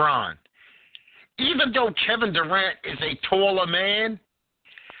fucking LeBron. Even though Kevin Durant is a taller man,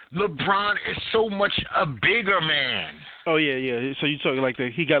 LeBron is so much a bigger man. Oh, yeah. So you talking like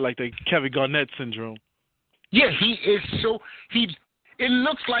he got like the Kevin Garnett syndrome. Yeah, he is so, it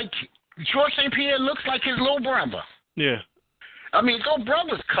looks like, George St. Pierre looks like his little brother. Yeah. I mean, his little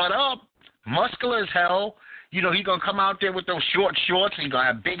brother's cut up, muscular as hell. He's going to come out there with those short shorts. He's going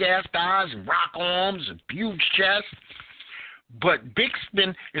to have big-ass thighs and rock arms and huge chest. But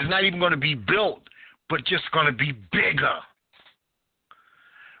Bixby is not even going to be built, but just going to be bigger,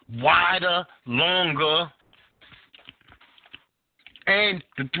 wider, longer. And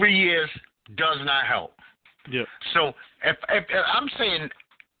the 3 years does not help. Yeah. So if I'm saying,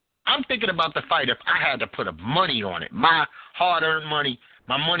 I'm thinking about the fight if I had to put a money on it. My hard-earned money,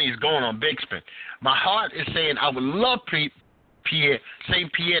 my money is going on Bixby. My heart is saying I would love St.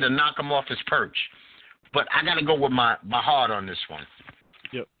 Pierre to knock him off his perch. But I got to go with my heart on this one.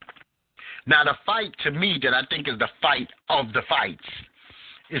 Yep. Now, the fight to me that I think is the fight of the fights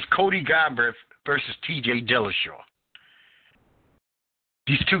is Cody Garbrandt versus T.J. Dillashaw.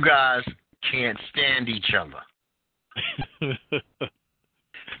 These two guys can't stand each other.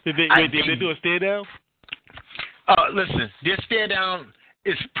 Did they do a stare down? Listen, this stare down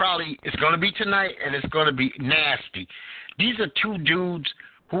is it's going to be tonight, and it's going to be nasty. These are two dudes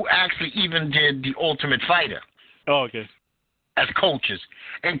who actually even did The Ultimate Fighter. Oh, okay. As coaches.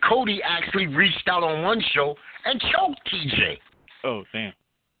 And Cody actually reached out on one show and choked TJ. Oh, damn.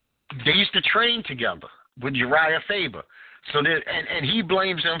 They used to train together with Uriah Faber. So and he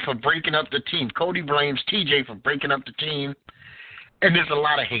blames him for breaking up the team. Cody blames TJ for breaking up the team. And there's a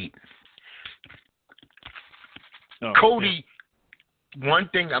lot of hate. Oh, Cody, one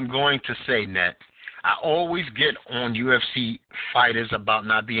thing I'm going to say, Nat, I always get on UFC fighters about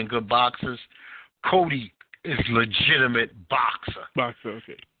not being good boxers. Cody is legitimate boxer. Boxer,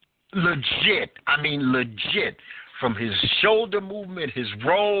 okay. Legit. I mean, legit. From his shoulder movement, his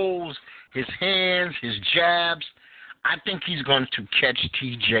rolls, his hands, his jabs. I think he's going to catch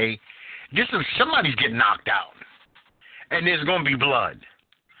TJ. Somebody's getting knocked out. And there's going to be blood.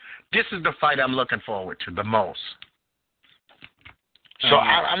 This is the fight I'm looking forward to the most. So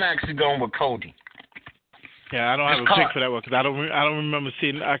I'm actually going with Cody. Yeah, I don't have a pick for that one because I don't remember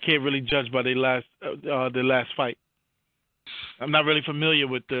seeing. I can't really judge by their last fight. I'm not really familiar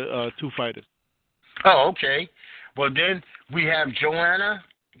with the two fighters. Oh, okay. Well, then we have Joanna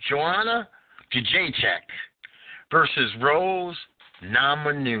Jędrzejczyk versus Rose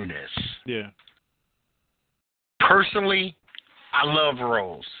Namajunas. Yeah. Personally, I love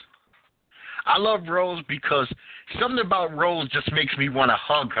Rose. I love Rose because something about Rose just makes me want to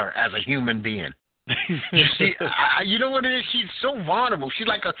hug her as a human being. You see, you know what it is? She's so vulnerable. She's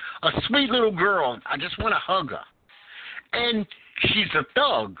like a sweet little girl. I just want to hug her. And she's a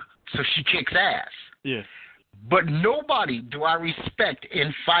thug, so she kicks ass. Yeah. But nobody do I respect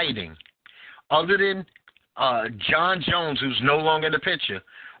in fighting other than John Jones, who's no longer in the picture,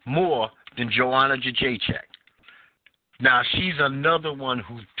 more than Joanna Jędrzejczyk. Now, she's another one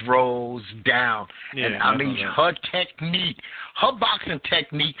who throws down. Yeah, and I mean, her technique, her boxing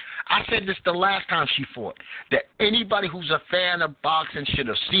technique, I said this the last time she fought, that anybody who's a fan of boxing should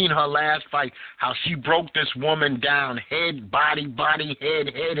have seen her last fight, how she broke this woman down, head, body, head.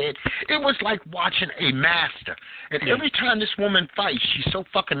 It was like watching a master. And every time this woman fights, she's so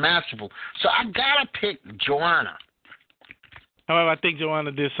fucking masterful. So I got to pick Joanna. However, I think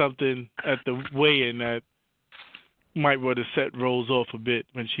Joanna did something at the weigh-in that might would have set Rose off a bit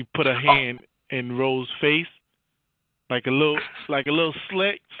when she put her hand in Rose's face, like a little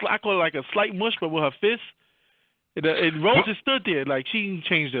slight, I call it like a slight mush, but with her fist. And Rose just stood there like she didn't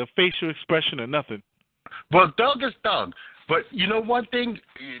change her facial expression or nothing. Well, thug is thug. But you know one thing,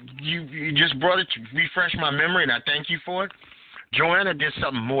 you just brought it to refresh my memory, and I thank you for it. Joanna did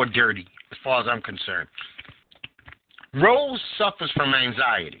something more dirty, as far as I'm concerned. Rose suffers from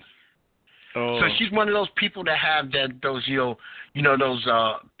anxiety. Oh. So she's one of those people that have those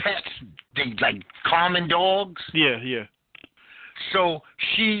pets, they like common dogs. Yeah. So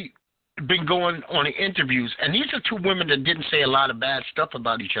she been going on the interviews, and these are two women that didn't say a lot of bad stuff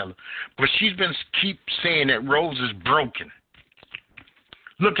about each other, but she's been keep saying that Rose is broken.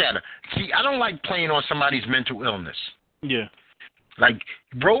 Look at her. See, I don't like playing on somebody's mental illness. Yeah. Like,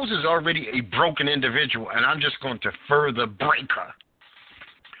 Rose is already a broken individual, and I'm just going to further break her.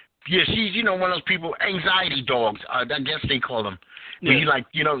 Yeah, she's, one of those people, anxiety dogs, I guess they call them. Yeah.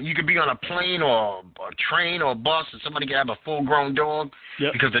 You could be on a plane or a train or a bus, and somebody could have a full-grown dog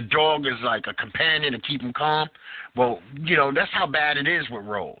because the dog is like a companion to keep them calm. Well, that's how bad it is with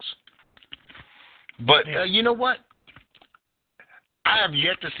Rose. But you know what? I have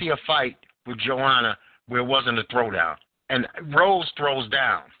yet to see a fight with Joanna where it wasn't a throwdown. And Rose throws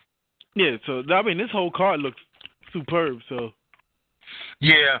down. Yeah, so, I mean, this whole card looks superb, so.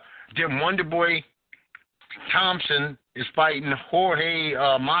 Yeah, then Wonder Boy Thompson is fighting Jorge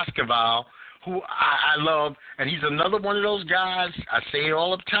Masvidal, who I love, and he's another one of those guys, I say it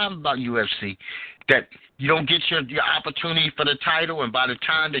all the time about UFC, that you don't get your opportunity for the title, and by the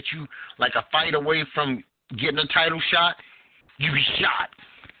time that you, like a fight away from getting a title shot, you be shot.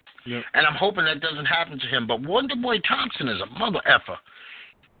 Yep. And I'm hoping that doesn't happen to him. But Wonder Boy Thompson is a mother effer.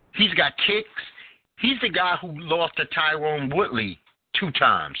 He's got kicks. He's the guy who lost to Tyrone Woodley 2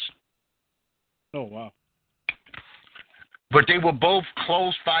 times. Oh, wow. But they were both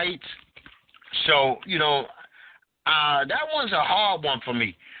close fights. So, that one's a hard one for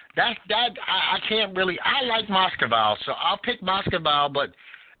me. I can't really – I like Masvidal, so I'll pick Masvidal. But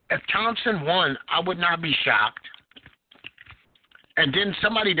if Thompson won, I would not be shocked. And then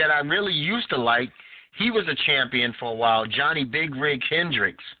somebody that I really used to like, he was a champion for a while, Johnny Big Rig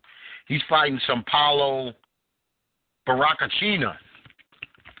Hendricks. He's fighting some Paulo Baracachina.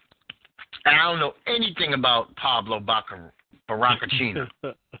 And I don't know anything about Pablo Baracachina.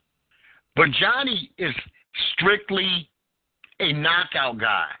 But Johnny is strictly a knockout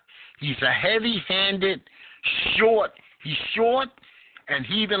guy. He's a heavy-handed, short. He's short, and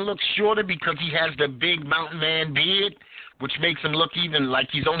he even looks shorter because he has the big mountain man beard, which makes him look even like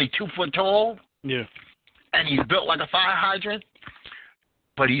he's only 2 foot tall. Yeah. And he's built like a fire hydrant.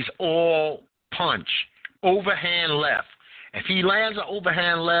 But he's all punch, overhand left. If he lands an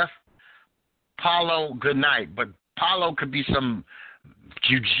overhand left, Paulo, good night. But Paulo could be some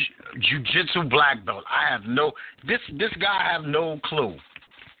jiu-jitsu black belt. I have no, this guy I have no clue.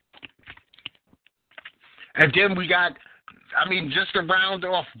 And then we got, I mean, just to round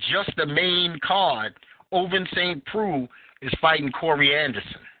off just the main card, Owen St. Preux is fighting Corey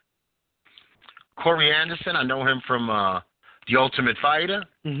Anderson. Corey Anderson, I know him from The Ultimate Fighter.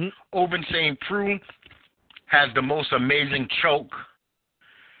 Mm-hmm. Owen St. Preux has the most amazing choke.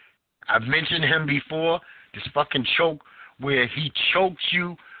 I've mentioned him before, this fucking choke where he chokes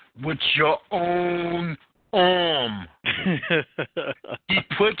you with your own arm. He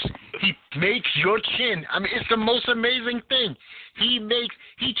makes your chin. I mean, it's the most amazing thing.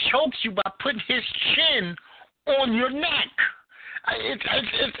 He chokes you by putting his chin on your neck.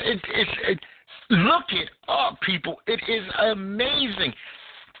 Look it up, people. It is amazing.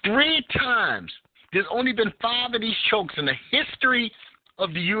 3 times. There's only been 5 of these chokes in the history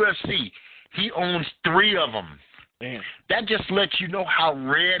of the UFC. He owns 3 of them. Damn. That just lets you know how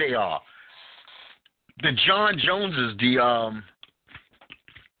rare they are. The John Joneses, the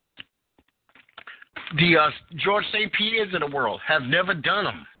George St. Pierre's of the world have never done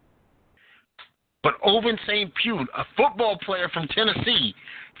them. But Owen St. Preux, a football player from Tennessee,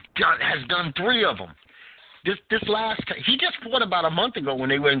 has done 3 of them. This last, he just fought about a month ago when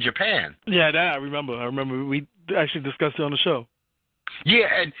they were in Japan. Yeah, that I remember. We actually discussed it on the show.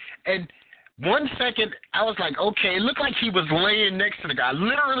 Yeah, and 1 second, I was like, okay, it looked like he was laying next to the guy,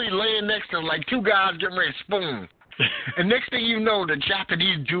 literally laying next to him, like 2 guys getting ready to spoon. And next thing you know, the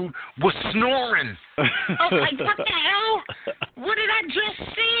Japanese dude was snoring. I was like, what the hell? What did I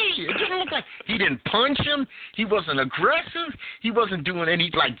just see? It didn't look like, he didn't punch him. He wasn't aggressive. He wasn't doing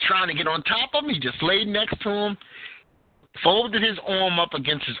any, like, trying to get on top of him. He just laid next to him, folded his arm up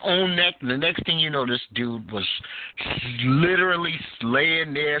against his own neck, and the next thing you know, this dude was literally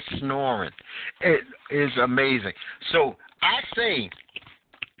laying there snoring. It is amazing. So I say,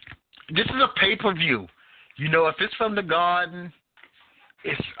 this is a pay-per-view. You know, if it's from the Garden,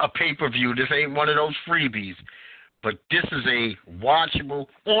 it's a pay-per-view. This ain't one of those freebies. But this is a watchable,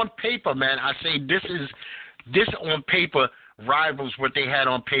 on paper, man, I say this on paper rivals what they had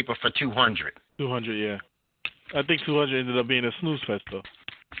on paper for 200. 200, yeah. I think 200 ended up being a snooze fest, though.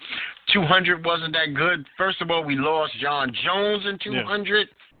 200 wasn't that good. First of all, we lost John Jones in 200. Yeah.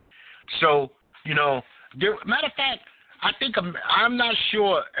 So, you know, matter of fact, I think I'm not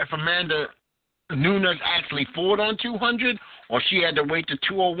sure if Amanda Nunes actually fought on 200 or she had to wait to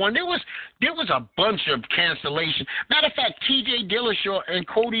 201. There was a bunch of cancellation. Matter of fact, T.J. Dillashaw and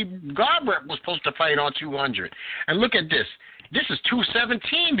Cody Garbrandt was supposed to fight on 200. And look at this. This is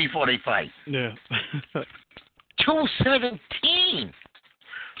 217 before they fight. Yeah. 217.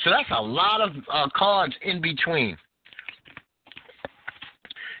 So that's a lot of cards in between.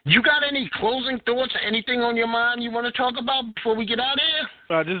 You got any closing thoughts or anything on your mind you want to talk about before we get out of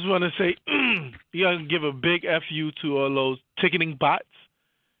here? I just want to say, you got to give a big FU to all those ticketing bots.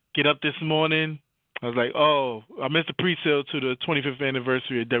 Get up this morning. I was like, oh, I missed the pre-sale to the 25th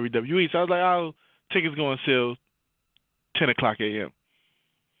anniversary of WWE. So I was like, oh, tickets going on sale 10 o'clock a.m.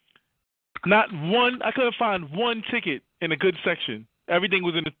 Not one, I couldn't find one ticket in a good section. Everything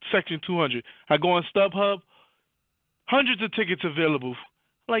was in the section 200. I go on StubHub, hundreds of tickets available.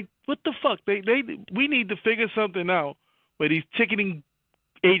 Like, what the fuck? We need to figure something out where these ticketing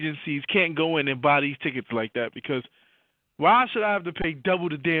agencies can't go in and buy these tickets like that, because why should I have to pay double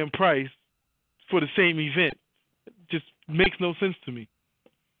the damn price for the same event? It just makes no sense to me.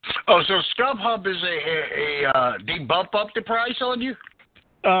 Oh, so StubHub is they bump up the price on you?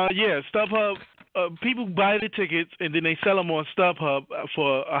 Yeah, StubHub, people buy the tickets and then they sell them on StubHub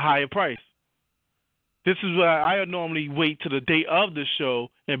for a higher price. This is why I normally wait to the day of the show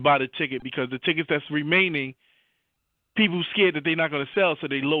and buy the ticket, because the tickets that's remaining, people scared that they're not going to sell, so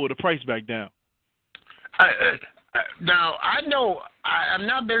they lower the price back down. Now, I know I'm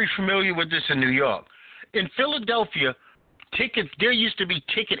not very familiar with this in New York. In Philadelphia, there used to be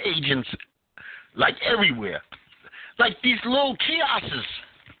ticket agents like everywhere. Like these little kiosks.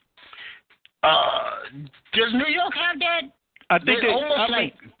 Does New York have that? I think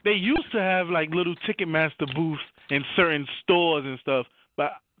they used to have like little Ticketmaster booths in certain stores and stuff,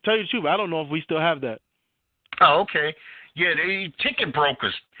 but tell you the truth, I don't know if we still have that. Oh, okay. Yeah, they ticket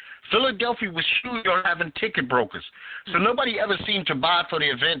brokers. Philadelphia was huge on having ticket brokers. So nobody ever seemed to buy for the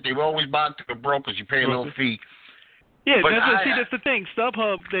event. They would always buy through the brokers. You pay a little fee. Yeah, But that's the thing.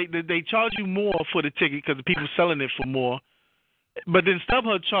 StubHub, they charge you more for the ticket because the people selling it for more. But then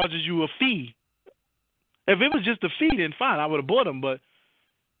StubHub charges you a fee. If it was just a fee, then fine, I would have bought them. But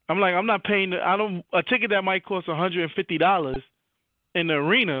I'm like, I'm not paying. A ticket that might cost $150 in the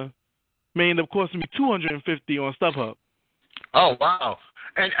arena may end up costing me $250 on StubHub. Oh, wow.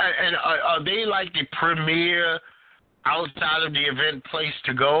 And are they like the premier outside of the event place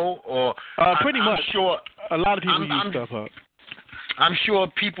to go? Or pretty much. I'm sure a lot of people use StubHub. I'm sure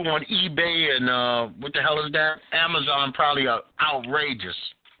people on eBay and what the hell is that? Amazon probably are outrageous.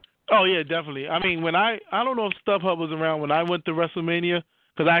 Oh, yeah, definitely. I mean, I don't know if StubHub was around when I went to WrestleMania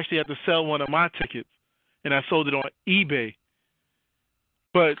because I actually had to sell one of my tickets, and I sold it on eBay.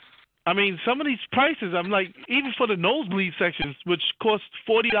 But, I mean, some of these prices, I'm like, even for the nosebleed sections, which cost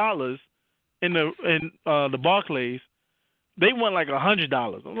 $40 in the Barclays, they want like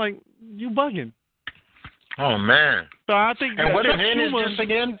 $100. I'm like, you bugging. Oh, man. So I think. And what event is this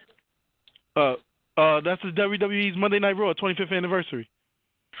again? That's the WWE's Monday Night Raw 25th anniversary.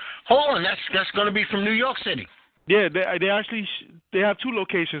 Hold on, that's going to be from New York City. Yeah, they actually they have two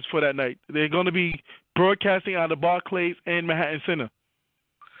locations for that night. They're going to be broadcasting out of Barclays and Manhattan Center.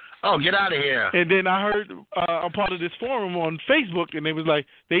 Oh, get out of here. And then I heard I'm part of this forum on Facebook, and it was like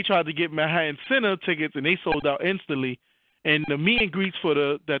they tried to get Manhattan Center tickets, and they sold out instantly. And the meet and greets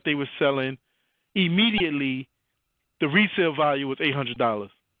that they were selling, immediately the resale value was $800.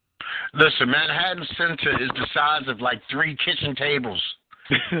 Listen, Manhattan Center is the size of like 3 kitchen tables.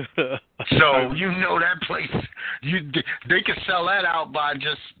 So you know that place, they could sell that out by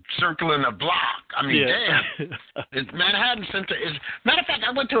just circling a block. I mean, damn. Manhattan Center is. Matter of fact,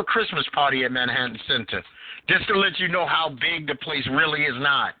 I went to a Christmas party at Manhattan Center just to let you know how big the place really is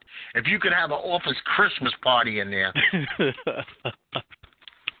not. If you could have an office Christmas party in there.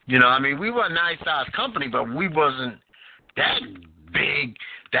 You know, I mean, we were a nice-sized company, but we wasn't that big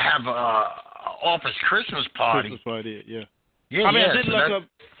to have a office Christmas party. Christmas party, yeah. Yeah, I mean, I did look up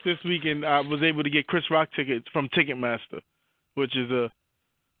this week, and I was able to get Chris Rock tickets from Ticketmaster, which is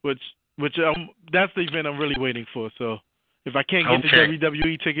that's the event I'm really waiting for. So if I can't get the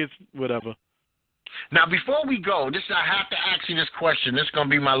WWE tickets, whatever. Now, before we go, I have to ask you this question. This is going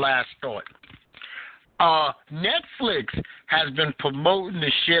to be my last thought. Netflix has been promoting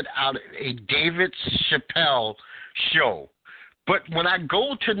the shit out of a David Chappelle show. But when I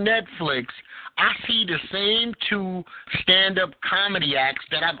go to Netflix, I see the same 2 stand-up comedy acts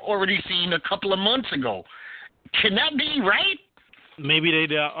that I've already seen a couple of months ago. Can that be right? Maybe they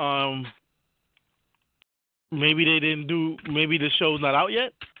didn't do. Maybe the show's not out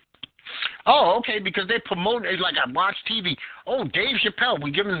yet. Oh, okay, because they promote it like I watch TV. Oh, Dave Chappelle,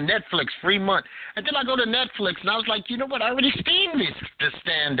 we give him Netflix free month. And then I go to Netflix, and I was like, you know what? I already seen the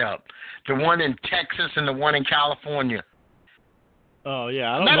stand-up, the one in Texas and the one in California. Oh,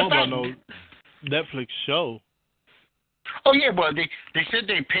 yeah, I don't know about no Netflix show. Oh, yeah, well, they said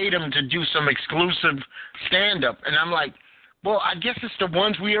they paid him to do some exclusive stand-up, and I'm like, well, I guess it's the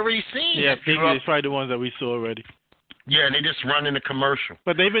ones we already seen. Yeah, it's probably the ones that we saw already. Yeah, and they just run in the commercial.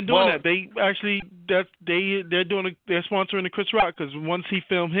 But they've been doing that. They actually they're sponsoring the Chris Rock because once he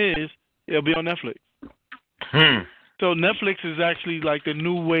filmed his, it'll be on Netflix. So Netflix is actually like the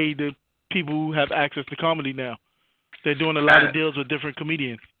new way that people have access to comedy now. They're doing a lot of deals with different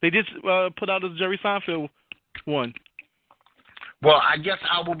comedians. They just put out a Jerry Seinfeld one. Well, I guess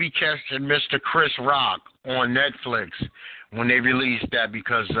I will be catching Mr. Chris Rock on Netflix when they release that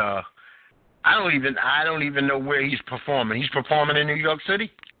because I don't even know where he's performing. He's performing in New York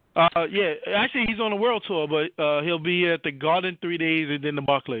City? Yeah, actually he's on a world tour, but he'll be at the Garden 3 days and then the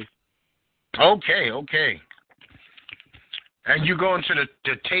Barclays. Okay. And you going to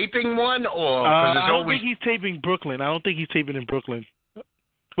the taping one, or? I don't think he's taping Brooklyn. I don't think he's taping in Brooklyn,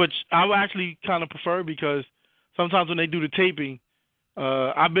 which I would actually kind of prefer because sometimes when they do the taping,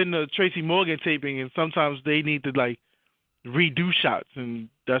 I've been to Tracy Morgan taping, and sometimes they need to like redo shots, and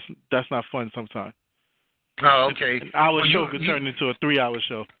that's not fun sometimes. Oh, okay. An hour show could turn into a 3-hour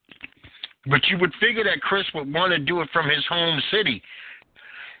show. But you would figure that Chris would want to do it from his home city.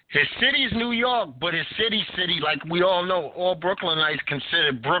 His city is New York, but his city, like we all know, all Brooklynites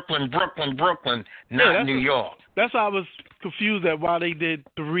consider Brooklyn, not New York. That's why I was confused at why they did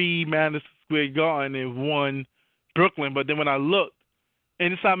 3 Madison Square Garden and 1 Brooklyn. But then when I looked,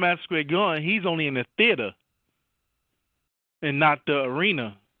 inside Madison Square Garden, he's only in the theater and not the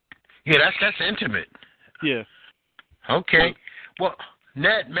arena. Yeah, that's intimate. Yeah. Okay. Well,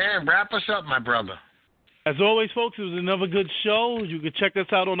 Ned, man, wrap us up, my brother. As always, folks, it was another good show. You can check us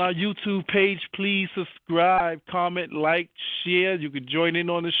out on our YouTube page. Please subscribe, comment, like, share. You can join in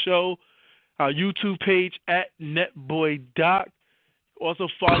on the show. Our YouTube page at NetBoyDoc. Also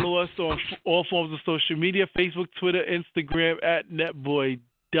follow us on all forms of social media, Facebook, Twitter, Instagram at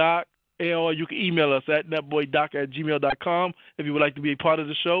NetBoyDoc. Or you can email us at netboydoc@gmail.com if you would like to be a part of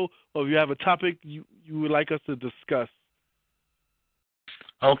the show or if you have a topic you would like us to discuss.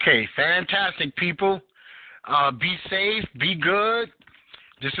 Okay, fantastic, people. Be safe, be good.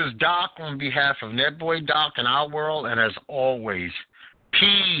 This is Doc on behalf of NetBoy Doc and Our World, and as always,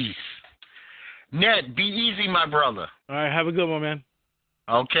 peace. Net, be easy, my brother. All right, have a good one, man.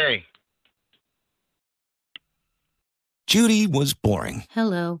 Okay. Judy was boring.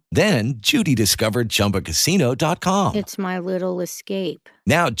 Hello. Then Judy discovered ChumbaCasino.com. It's my little escape.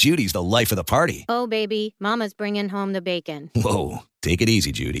 Now Judy's the life of the party. Oh, baby, mama's bringing home the bacon. Whoa, take it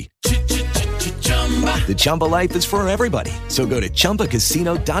easy, Judy. The Chumba life is for everybody. So go to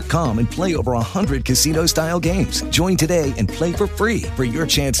ChumbaCasino.com and play over 100 casino-style games. Join today and play for free for your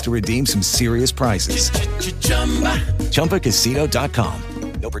chance to redeem some serious prizes. ChumbaCasino.com.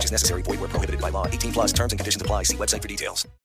 No purchase necessary. Void where prohibited by law. 18+ terms and conditions apply. See website for details.